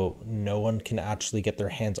so no one can actually get their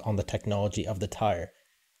hands on the technology of the tire.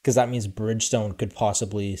 Because that means Bridgestone could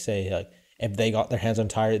possibly say, like, if they got their hands on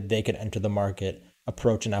tire, they could enter the market,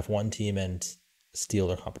 approach an F1 team, and steal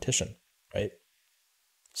their competition, right?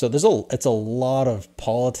 So it's a lot of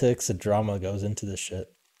politics and drama goes into this shit.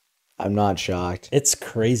 I'm not shocked. It's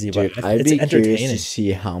crazy, Dude, but I'd it's be entertaining. curious to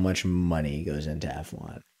see how much money goes into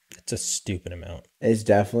F1. It's a stupid amount. It's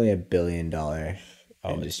definitely $1 billion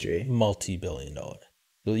industry. Multi-billion dollar.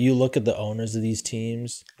 You look at the owners of these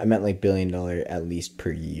teams. I meant like $1 billion at least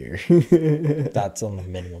per year. That's on the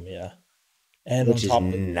minimum, yeah. And Which is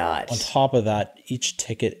nuts. On top of that, each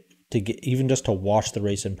ticket to get, even just to watch the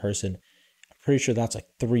race in person, I'm pretty sure that's like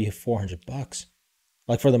 $300-400.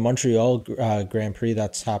 Like for the Montreal Grand Prix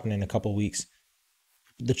that's happening in a couple weeks,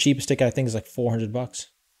 the cheapest ticket I think is like $400.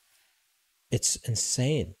 It's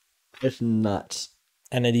insane. It's nuts.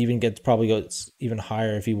 And it probably goes even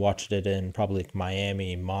higher if you watched it in probably like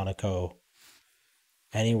Miami, Monaco,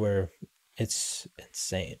 anywhere. It's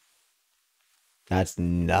insane. That's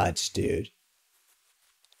nuts, dude.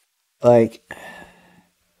 Like,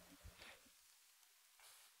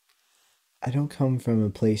 I don't come from a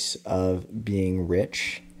place of being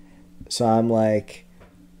rich, so I'm like,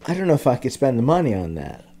 I don't know if I could spend the money on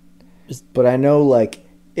that. But I know, like,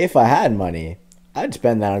 if I had money, I'd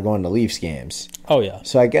spend that on going to Leafs games. Oh, yeah.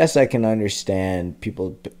 So I guess I can understand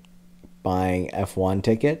people buying F1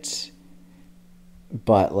 tickets.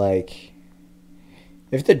 But, like,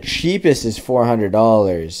 if the cheapest is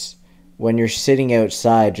 $400, when you're sitting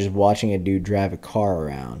outside just watching a dude drive a car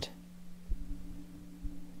around.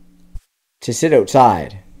 To sit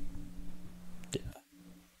outside.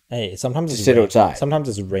 Hey, sometimes it's Sit raining. outside. Sometimes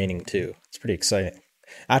it's raining too. It's pretty exciting.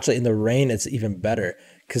 Actually, in the rain, it's even better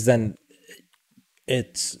because then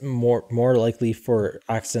it's more likely for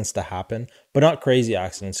accidents to happen, but not crazy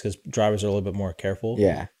accidents because drivers are a little bit more careful.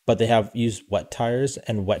 Yeah. But they have used wet tires,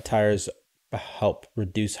 and wet tires help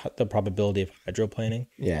reduce the probability of hydroplaning.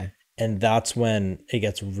 Yeah. And that's when it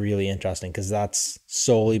gets really interesting because that's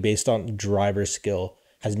solely based on driver skill,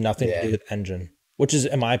 has nothing to do with engine, which is,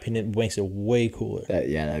 in my opinion, makes it way cooler.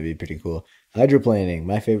 That'd be pretty cool. Hydroplaning,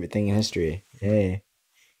 my favorite thing in history. Hey.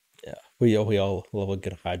 Yeah, we all love a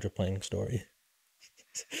good hydroplaning story.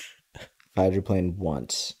 Hydroplaned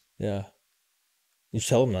once. Yeah, you should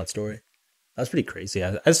tell them that story. That's pretty crazy.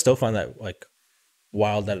 I still find that like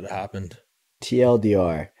wild that it happened.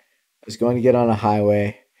 TLDR. I was going to get on a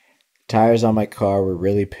highway. Tires on my car were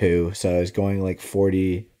really poo, so I was going like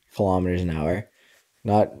 40 kilometers an hour.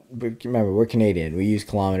 Remember, we're Canadian. We use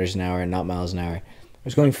kilometers an hour and not miles an hour. I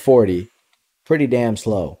was going 40, pretty damn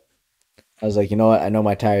slow. I was like, you know what? I know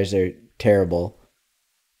my tires are terrible.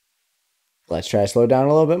 Let's try to slow down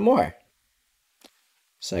a little bit more.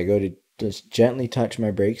 So I go to just gently touch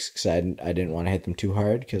my brakes because I didn't want to hit them too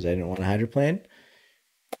hard because I didn't want to hydroplane.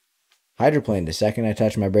 Hydroplaned the second I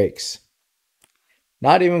touched my brakes.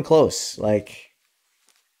 Not even close. Like,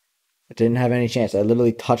 I didn't have any chance. I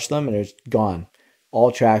literally touched them and it was gone.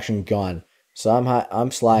 All traction gone. So I'm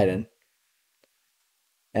sliding.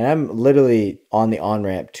 And I'm literally on the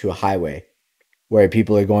on-ramp to a highway where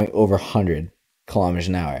people are going over 100 kilometers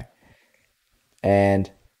an hour. And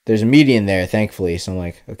there's a median there, thankfully. So I'm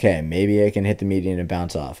like, okay, maybe I can hit the median and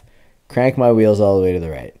bounce off. Crank my wheels all the way to the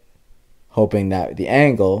right, hoping that the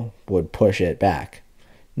angle would push it back.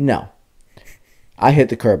 No. I hit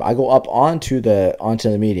the curb. I go up onto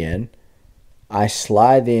the median. I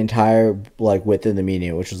slide the entire width of the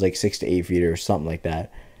median, which was like 6 to 8 feet or something like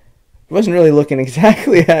that. I wasn't really looking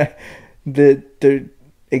exactly at the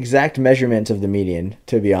exact measurements of the median,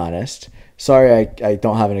 to be honest. Sorry, I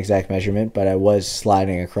don't have an exact measurement, but I was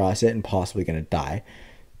sliding across it and possibly going to die.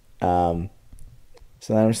 So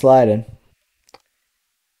then I'm sliding.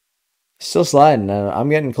 Still sliding. I'm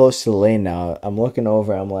getting close to the lane now. I'm looking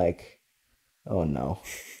over. I'm like, oh no.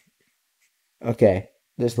 Okay,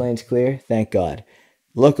 this lane's clear. Thank God.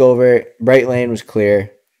 Look over. Right lane was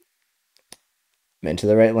clear. I'm into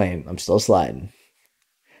the right lane. I'm still sliding.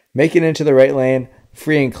 Make it into the right lane.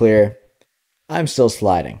 Free and clear. I'm still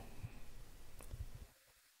sliding.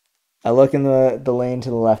 I look in the lane to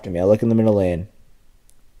the left of me. I look in the middle lane.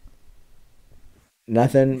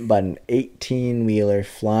 Nothing but an 18-wheeler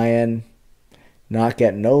flying. Not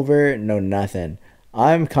getting over. No nothing.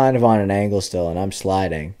 I'm kind of on an angle still, and I'm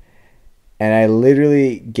sliding. And I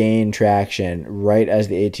literally gain traction right as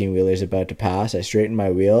the 18-wheeler is about to pass. I straighten my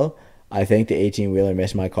wheel. I think the 18-wheeler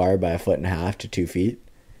missed my car by 1.5 to 2 feet.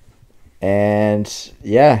 And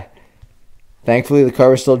yeah, thankfully the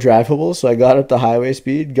car was still drivable, so I got up the highway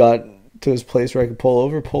speed, got to this place where I could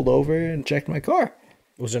pulled over, and checked my car.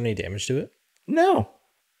 Was there any damage to it? No.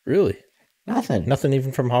 Really? Nothing. Nothing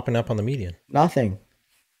even from hopping up on the median? Nothing.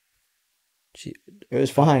 Gee, it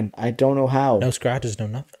was fine. I don't know how. No scratches, no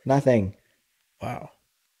nothing? Nothing. Wow.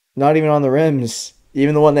 Not even on the rims.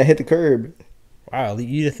 Even the one that hit the curb. Wow,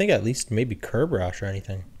 you'd think at least maybe curb rash or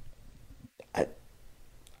anything.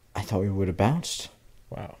 I thought we would have bounced.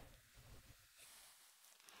 Wow.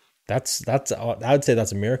 That's I would say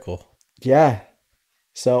that's a miracle. Yeah.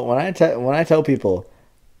 So when I tell people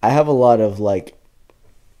I have a lot of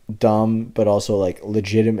dumb but also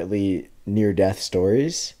legitimately near death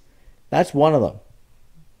stories, that's one of them.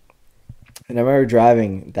 And I remember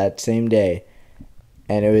driving that same day,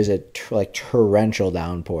 and it was a torrential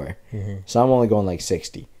downpour. Mm-hmm. So I'm only going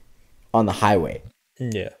 60 on the highway.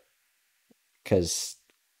 Yeah. Because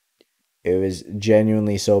it was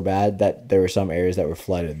genuinely so bad that there were some areas that were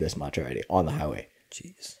flooded this much already on the highway.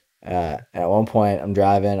 Jeez. At one point, I'm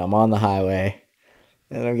driving, I'm on the highway,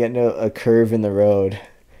 and I'm getting a curve in the road,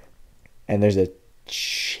 and there's a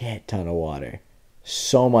shit ton of water.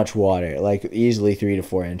 So much water, easily 3 to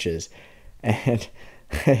 4 inches. And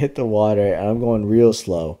I hit the water, and I'm going real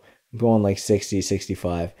slow. I'm going 60,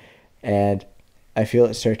 65, and I feel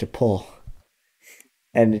it start to pull.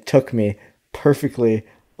 And it took me perfectly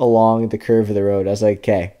along the curve of the road. I was like,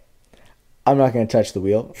 okay, I'm not going to touch the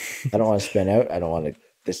wheel. I don't want to spin out. I don't want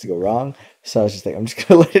this to go wrong. So I was just like, I'm just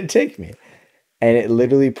going to let it take me. And it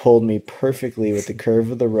literally pulled me perfectly with the curve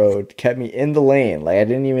of the road, kept me in the lane. I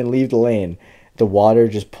didn't even leave the lane. The water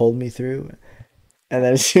just pulled me through. And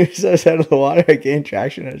then as soon as I was out of the water, I gained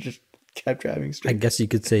traction. I was just kept driving I straight. guess you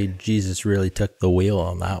could say Jesus really took the wheel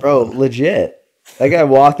on that Bro, one. legit. That guy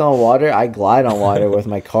walked on water. I glide on water with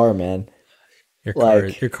my car, man. Your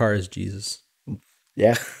Like, car is Jesus.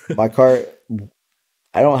 yeah, my car.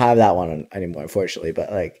 I don't have that one anymore, unfortunately.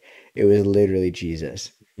 But like, it was literally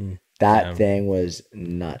Jesus. That Damn. thing was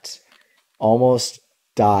nuts. Almost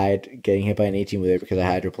died getting hit by an 18-wheeler because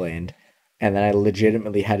I hydroplaned, and then I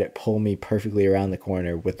legitimately had it pull me perfectly around the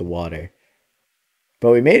corner with the water.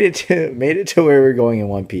 But we made it to where we're going in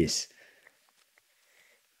one piece.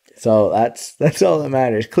 So that's all that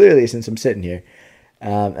matters. Clearly, since I'm sitting here,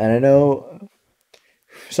 and I know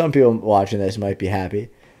some people watching this might be happy,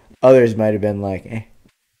 others might have been like, eh,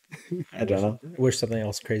 I don't know. Wish something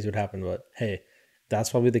else crazy would happen, but hey, that's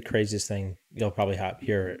probably the craziest thing you'll probably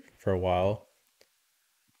hear for a while.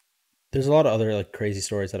 There's a lot of other like crazy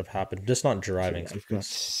stories that have happened, just not driving.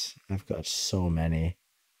 I've got so many.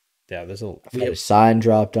 Yeah, I've had a sign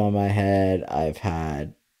dropped on my head. I've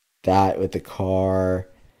had that with the car.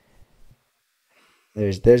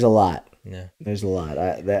 There's a lot. Yeah, There's a lot.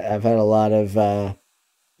 I've had a lot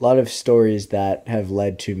of stories that have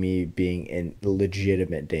led to me being in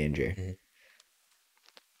legitimate danger. Mm-hmm.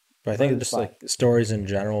 But I think just like stories in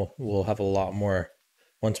general will have a lot more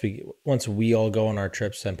once we all go on our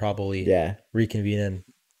trips and probably reconvene in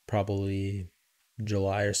probably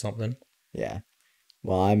July or something. Yeah.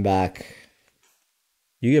 Well, I'm back.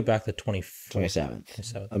 You get back the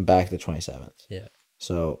 27th. I'm back the 27th. Yeah.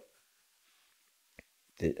 So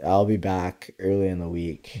I'll be back early in the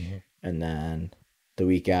week, and then the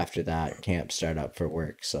week after that, camps start up for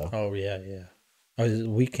work. So. Oh yeah. Oh, it's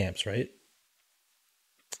week camps, right?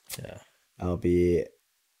 Yeah. I'll be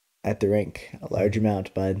at the rink a large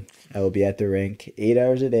amount, bud. I will be at the rink 8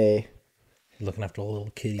 hours a day. Looking after little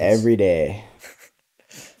kitties every day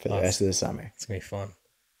for the rest of the summer. It's gonna be fun.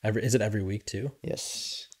 Is it every week too?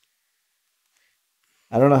 Yes.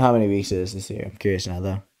 I don't know how many weeks it is this year. I'm curious now,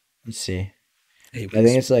 though. Let's see. I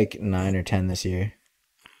think it's like 9 or 10 this year,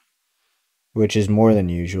 which is more than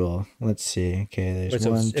usual. Let's see. Okay, there's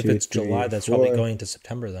one, if two, it's three, July, that's 4, probably going to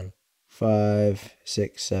September then. 5,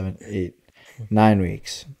 6, 7, 8, 9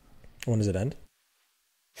 weeks. When does it end?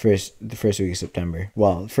 The first week of September.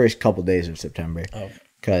 Well, the first couple days of September. Oh.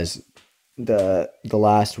 Because the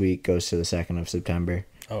last week goes to the 2nd of September.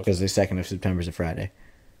 Because the 2nd of September is a Friday.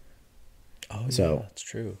 Oh, so, yeah, that's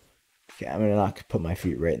true. Okay, I'm gonna not put my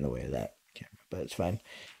feet right in the way of that camera, but it's fine.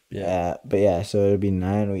 Yeah. But yeah, so it'll be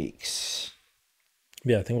 9 weeks.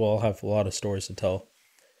 Yeah, I think we'll all have a lot of stories to tell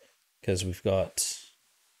because we've got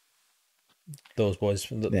those boys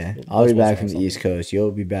from the. I'll be back from the East Coast.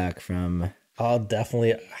 You'll be back from. I'll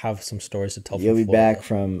definitely have some stories to tell. You'll be back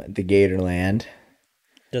from the Gatorland.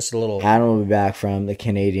 Just a little. Adam will be back from the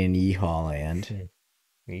Canadian Yeehaw Land.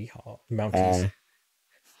 Yeehaw mountains.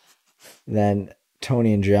 Then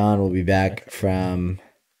Tony and John will be back from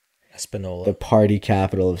Espanola, the party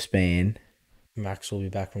capital of Spain. Max will be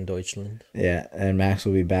back from Deutschland. Yeah, and Max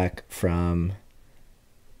will be back from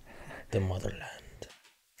the motherland.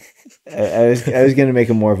 I was gonna make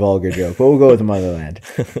a more vulgar joke, but we'll go with the motherland.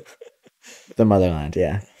 The motherland,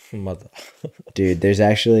 yeah. Dude, there's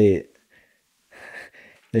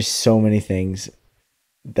so many things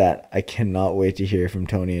that I cannot wait to hear from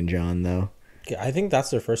Tony and John, though. I think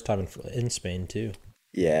that's their first time in Spain too.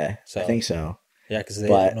 Yeah, I think so. Yeah, because they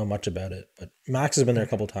don't know much about it. But Max has been there a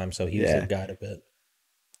couple times, so he was their guide a bit.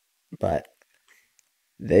 But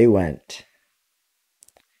they went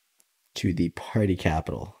to the party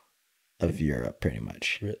capital of Europe, pretty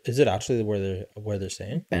much. Is it actually where they're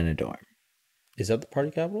staying? Benidorm. Is that the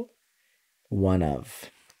party capital? One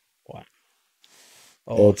of. Wow.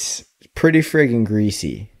 Oh. It's pretty friggin'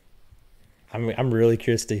 greasy. I'm really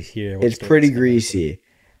curious to hear. It's pretty greasy.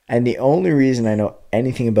 And the only reason I know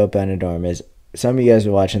anything about Benidorm is some of you guys who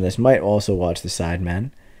are watching this might also watch The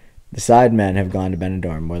Sidemen. The Sidemen have gone to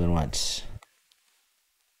Benidorm more than once.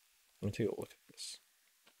 Let me take a look at this.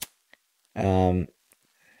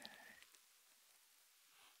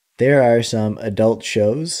 There are some adult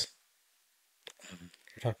shows.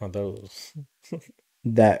 We're talking about those.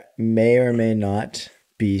 that may or may not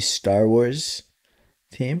be Star Wars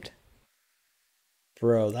themed.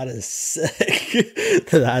 Bro, that is sick.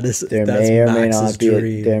 There may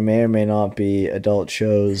or may not be adult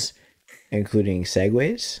shows including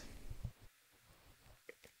segways.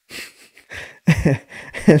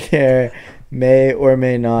 There may or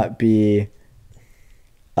may not be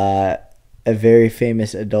a very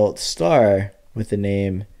famous adult star with the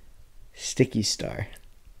name Sticky Star.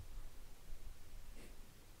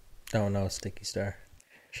 Oh no, Sticky Star.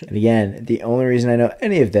 And again, the only reason I know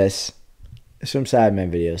any of this is from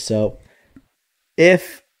Sidemen videos. So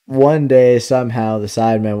if one day somehow the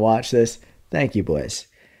Sidemen watch this. Thank you, boys.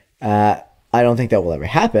 I don't think that will ever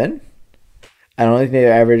happen. I don't think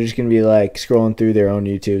they're ever just going to be like scrolling through their own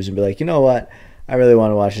YouTubes and be like, you know what? I really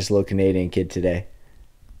want to watch this little Canadian kid today.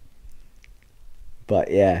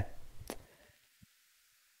 But yeah.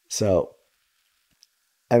 So,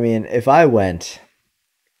 I mean, if I went,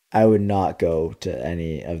 I would not go to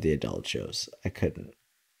any of the adult shows. I couldn't.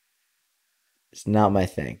 It's not my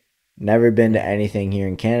thing. Never been to anything here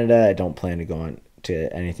in Canada. I don't plan to go on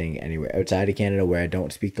to anything anywhere outside of Canada where I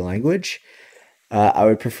don't speak the language. I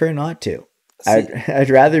would prefer not to. I'd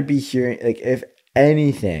rather be hearing, like, if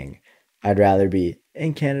anything, I'd rather be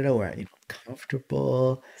in Canada where I'm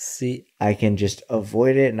comfortable. See, I can just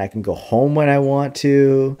avoid it and I can go home when I want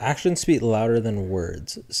to. actions speak louder than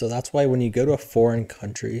words. So that's why when you go to a foreign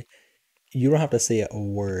country, you don't have to say a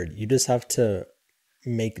word. You just have to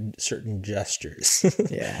make certain gestures.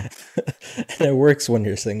 Yeah. And it works when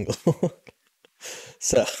you're single.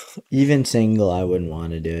 So Even single, I wouldn't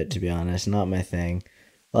want to do it, to be honest. Not my thing.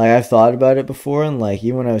 Like, I've thought about it before, and, like,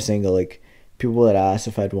 even when I was single, like, people would ask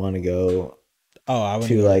if I'd want to go I want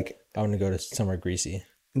to go to somewhere greasy.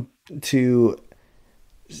 to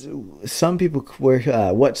some people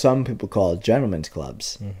what some people call gentlemen's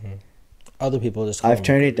clubs. Mm-hmm. Other people just call I've them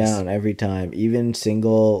turned it grease. down every time, even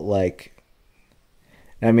single. Like,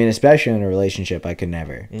 I mean, especially in a relationship, I could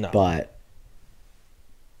never. No. But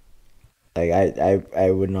like,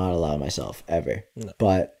 I would not allow myself ever. No.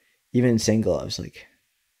 But even single, I was like,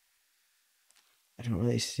 I don't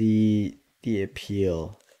really see the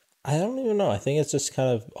appeal. I don't even know. I think it's just kind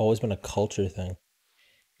of always been a culture thing.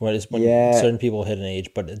 When Yeah. certain people hit an age,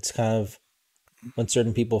 but it's kind of when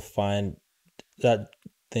certain people find that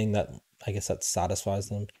thing that I guess that satisfies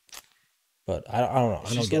them. But I don't know.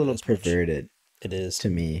 It's I don't just get a little it as much. perverted It is. to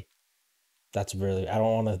me. That's really. I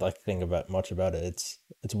don't want to like think about much about it.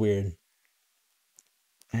 It's weird.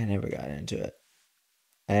 I never got into it.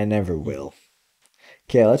 I never will.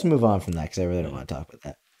 Okay, let's move on from that because I really don't want to talk about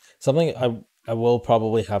that. Something I will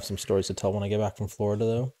probably have some stories to tell when I get back from Florida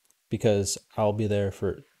though, because I'll be there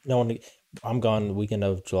for no one. I'm gone the weekend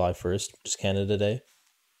of July 1st, just Canada Day.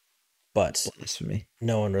 But Blasphemy.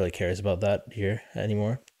 no one really cares about that here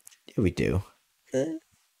anymore. Yeah, we do.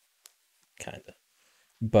 Kind of.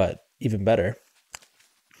 But even better,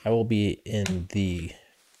 I will be in the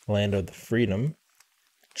land of the freedom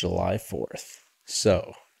July 4th.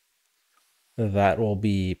 So that will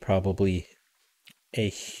be probably a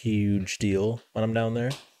huge deal when I'm down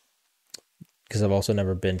there. Because I've also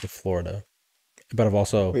never been to Florida. But I've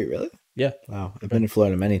also, Wait, really? yeah. Wow, I've been to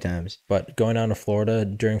Florida many times. But going down to Florida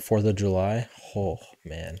during 4th of July, oh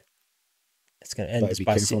man. It's going to end. But be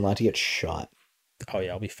careful not to get shot. Oh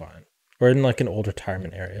yeah, I'll be fine. We're in like an old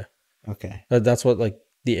retirement area. Okay. That's what like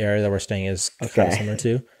the area that we're staying is kind of similar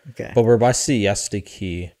to. Okay. But we're by Siesta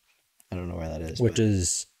Key, I don't know where that is. which but...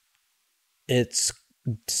 is it's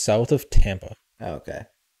south of Tampa. Oh, okay.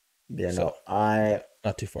 Yeah, So- no. I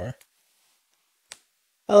Not too far.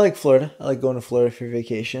 like Florida. I like going to Florida for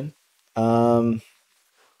vacation. I'm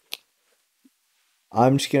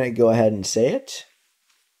just gonna go ahead and say it.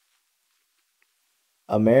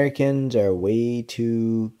 Americans are way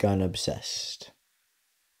too gun obsessed.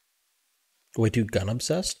 Way too gun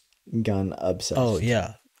obsessed? Gun obsessed. Oh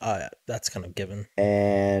yeah. That's kind of given.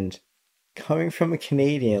 And coming from a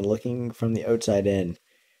Canadian, looking from the outside in,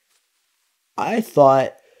 I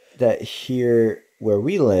thought that here where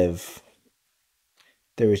we live,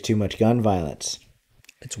 there was too much gun violence.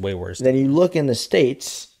 It's way worse. Then you look in the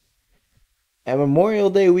States, and Memorial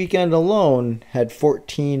Day weekend alone had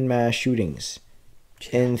 14 mass shootings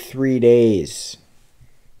in 3 days.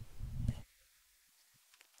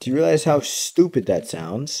 Do you realize how stupid that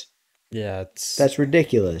sounds? Yeah, That's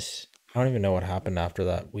ridiculous. I don't even know what happened after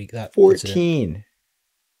that week. That incident. 14.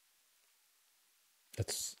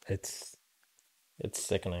 It's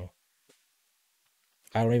sickening.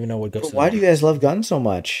 I don't even know what goes. But why do you guys love guns so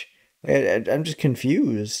much? I'm just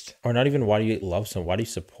confused. Or not even why do you love someone? Why do you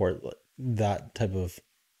support that type of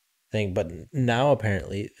thing? But now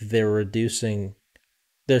apparently they're increasing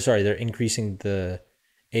the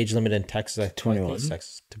age limit in Texas. I think 21? it's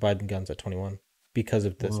Texas, to buy guns at 21 because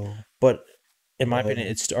of this. Whoa. But in my opinion,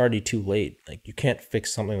 it's already too late. Like you can't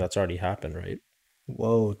fix something that's already happened, right?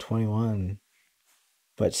 Whoa, 21.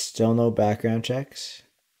 But still no background checks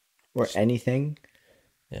or anything?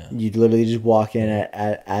 Yeah. You literally just walk in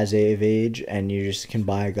at as of age and you just can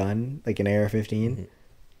buy a gun, like an AR-15. Mm-hmm.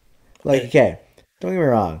 Like, okay, don't get me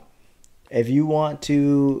wrong. If you want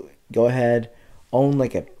to go ahead, own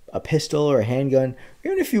like a pistol or a handgun,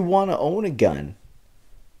 even if you want to own a gun,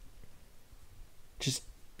 just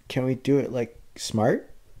can we do it like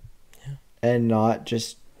smart? and not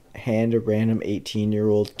just hand a random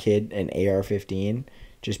 18-year-old kid an AR-15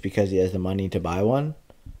 just because he has the money to buy one.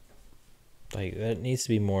 Like, there needs to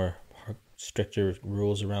be more stricter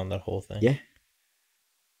rules around that whole thing. Yeah.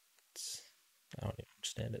 I don't even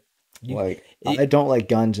understand it. I don't like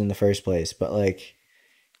guns in the first place, but like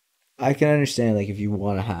I can understand like if you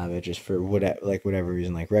want to have it just for whatever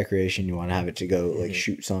reason, like recreation, you want to have it to go like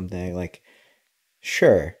shoot something, like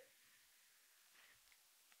sure,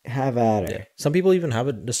 have at her. Yeah. Some people even have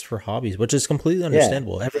it just for hobbies, which is completely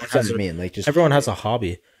understandable. Yeah, that's what I mean. Like just everyone has a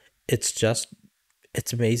hobby. It's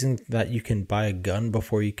amazing that you can buy a gun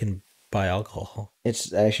before you can buy alcohol.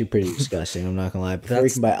 It's actually pretty disgusting. I'm not gonna lie. Before you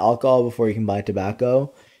can buy alcohol, before you can buy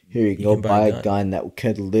tobacco, here you can go buy a gun that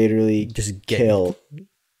could literally just kill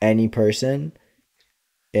any person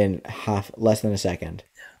in less than a second.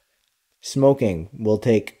 Yeah. Smoking will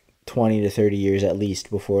take 20 to 30 years at least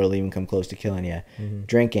before it'll even come close to killing you. Mm-hmm.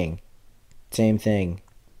 Drinking, same thing.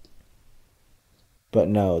 But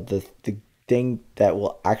no, the thing that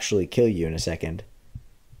will actually kill you in a second.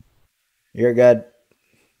 You're good.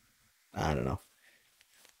 I don't know.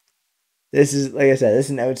 This is, like I said, this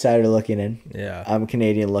is an outsider looking in. Yeah. I'm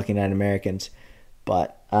Canadian looking at Americans.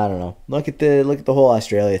 But I don't know. Look at the whole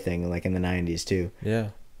Australia thing, like in the 90s too.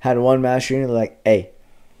 Yeah. Had one mass shooting, they're like, hey,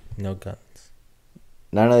 no guns.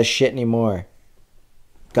 None of this shit anymore.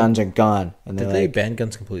 Guns are gone. And did they ban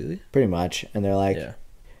guns completely? Pretty much. And they're like, yeah.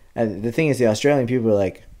 And the thing is, the Australian people are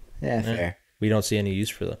like, yeah, fair. We don't see any use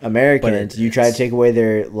for them. Americans, you try to take away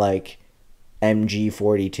their like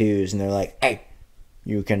MG42s, and they're like, hey,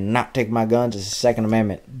 you cannot take my guns. It's the Second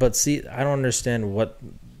Amendment. But see, I don't understand what,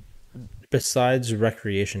 besides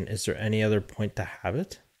recreation, is there any other point to have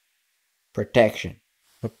it? Protection.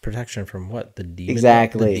 But protection from what? The demon?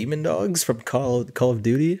 Exactly. The demon dogs from Call of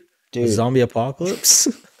Duty? Dude. The zombie apocalypse?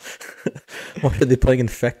 What, are they playing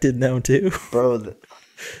Infected now too? Bro,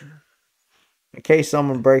 in case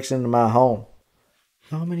someone breaks into my home.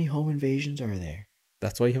 How many home invasions are there?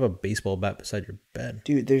 That's why you have a baseball bat beside your bed.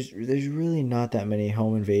 Dude, there's really not that many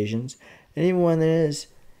home invasions. And even when there is,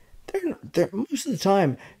 they're most of the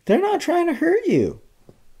time, they're not trying to hurt you.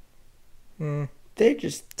 They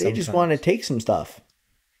just want to take some stuff.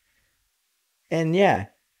 And yeah,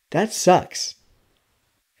 that sucks.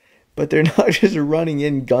 But they're not just running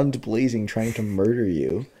in guns blazing trying to murder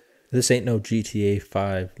you. This ain't no GTA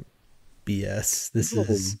 5 BS. This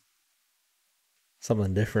is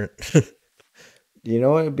something different. You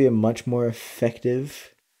know what would be a much more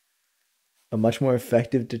effective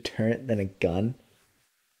deterrent than a gun?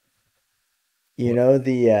 You know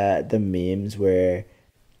the memes where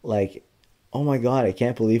like, oh my god, I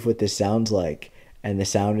can't believe what this sounds like, and the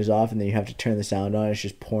sound is off and then you have to turn the sound on, it's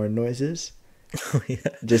just porn noises. Oh, yeah.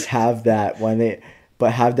 Just have that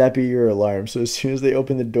but have that be your alarm. So as soon as they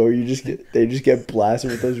open the door, they just get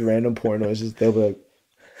blasted with those random porn noises. They'll be like,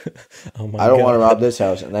 oh my I don't God. want to rob this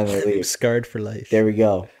house, and then they leave. Scarred for life. There we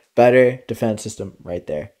go. Better defense system right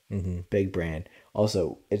there. Mm-hmm. Big brand.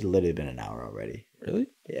 Also, it's literally been an hour already. Really?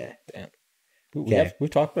 Yeah. Damn. We've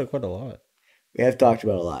talked about it quite a lot. We have talked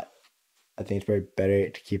about a lot. I think it's probably better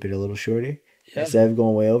to keep it a little shorter instead of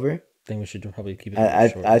going way over. I think we should probably keep it.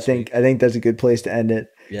 I think that's a good place to end it.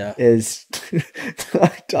 Yeah. Is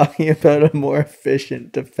talking about a more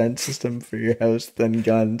efficient defense system for your house than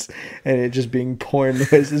guns, and it just being porn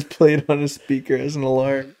noises played on a speaker as an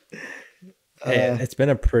alarm. Hey, it's been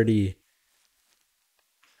a pretty,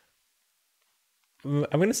 I'm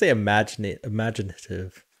gonna say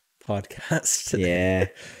imaginative podcast today. Yeah.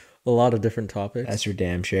 A lot of different topics. That's for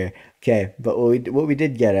damn sure. Okay, but what we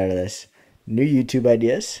did get out of this, new YouTube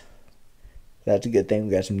ideas. That's a good thing.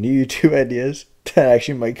 We got some new YouTube ideas that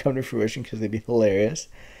actually might come to fruition because they'd be hilarious.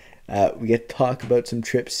 We get to talk about some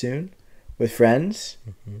trips soon with friends.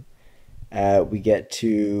 Mm-hmm. We get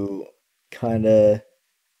to kind of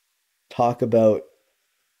talk about,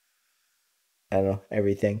 I don't know,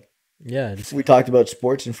 everything. Yeah. We talked about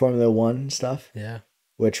sports and Formula 1 and stuff. Yeah.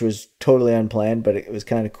 Which was totally unplanned, but it was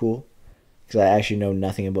kind of cool because I actually know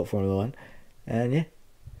nothing about Formula 1. And yeah.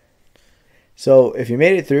 So if you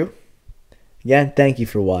made it through, again, thank you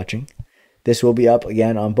for watching. This will be up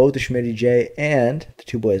again on both the Schmitty J and the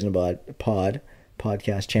Two Boys in a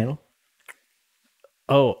podcast channel.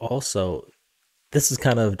 Oh, also, this is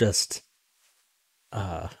kind of just,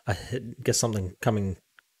 I guess something coming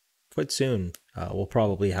quite soon. We'll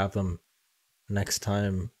probably have them next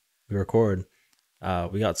time we record.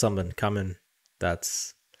 We got something coming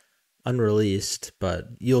that's unreleased, but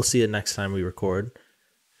you'll see it next time we record.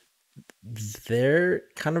 They're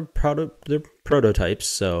kind of they're prototypes,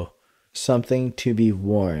 so something to be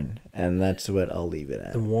worn, and that's what I'll leave it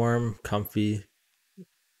at. The warm, comfy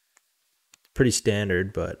pretty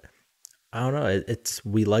standard, but I don't know. It's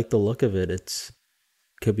we like the look of it. It's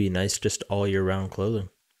could be nice just all year round clothing,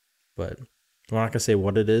 but we're not gonna say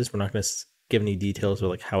what it is. We're not gonna give any details or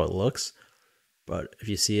like how it looks. But if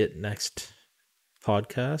you see it next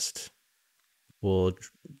podcast, we'll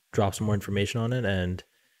drop some more information on it, and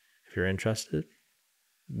if you're interested,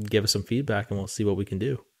 give us some feedback, and we'll see what we can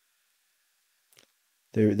do.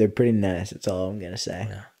 They're pretty nice. That's all I'm gonna say.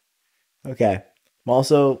 Yeah. Okay. I'm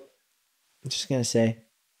also just gonna say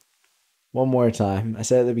one more time. I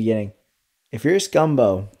said at the beginning, if you're a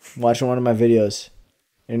scumbo watching one of my videos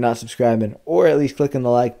and you're not subscribing, or at least clicking the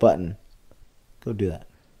like button, go do that.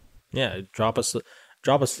 Yeah, drop us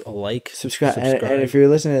a like, subscribe. And if you're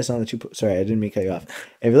listening to this on the sorry, I didn't mean to cut you off.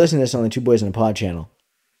 If you're listening to this on the Two Boys in a Pod channel,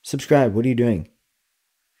 subscribe. What are you doing?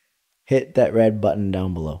 Hit that red button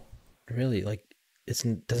down below. Really, like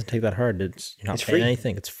it doesn't take that hard. You're not It's paying free.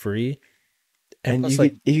 anything. It's free. And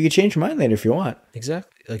plus, you could change your mind later if you want.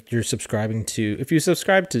 exactly, like you're subscribing to. If you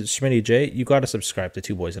subscribe to Schmitty J, you got to subscribe to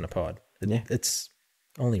Two Boys in a Pod. Yeah. It's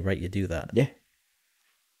only right you do that. Yeah.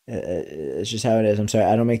 It's just how it is. I'm sorry.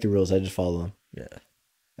 I don't make the rules. I just follow them. Yeah.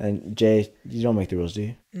 And Jay, you don't make the rules, do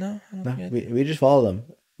you? No, I don't No, think I do. we just follow them.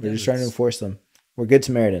 We're just trying to enforce them. We're good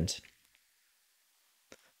Samaritans.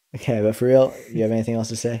 Okay, but for real, you have anything else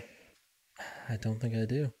to say? I don't think I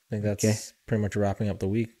do. I think that's pretty much wrapping up the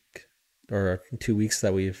week or 2 weeks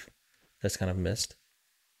that we've just kind of missed.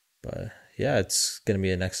 But yeah, it's going to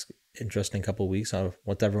be a next interesting couple of weeks on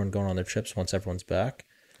what's everyone going on their trips once everyone's back.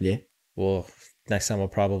 Yeah. Well, next time we'll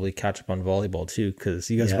probably catch up on volleyball too, because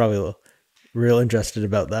you guys are probably real interested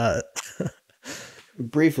about that.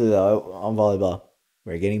 Briefly though, on volleyball,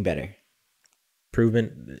 we're getting better.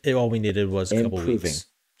 All we needed was a couple weeks.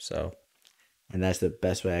 So, and that's the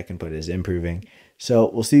best way I can put it, is improving. So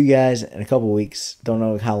we'll see you guys in a couple weeks. Don't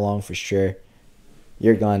know how long for sure.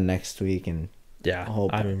 You're gone next week, and yeah,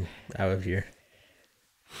 I'm out of here.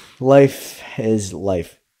 Life is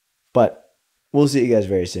life, but we'll see you guys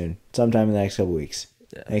very soon, sometime in the next couple weeks.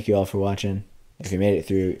 Yeah. Thank you all for watching. If you made it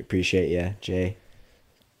through, appreciate you. Jay,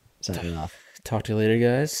 signing off. Talk to you later,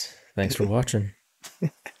 guys. Thanks for watching.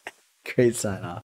 Great sign off.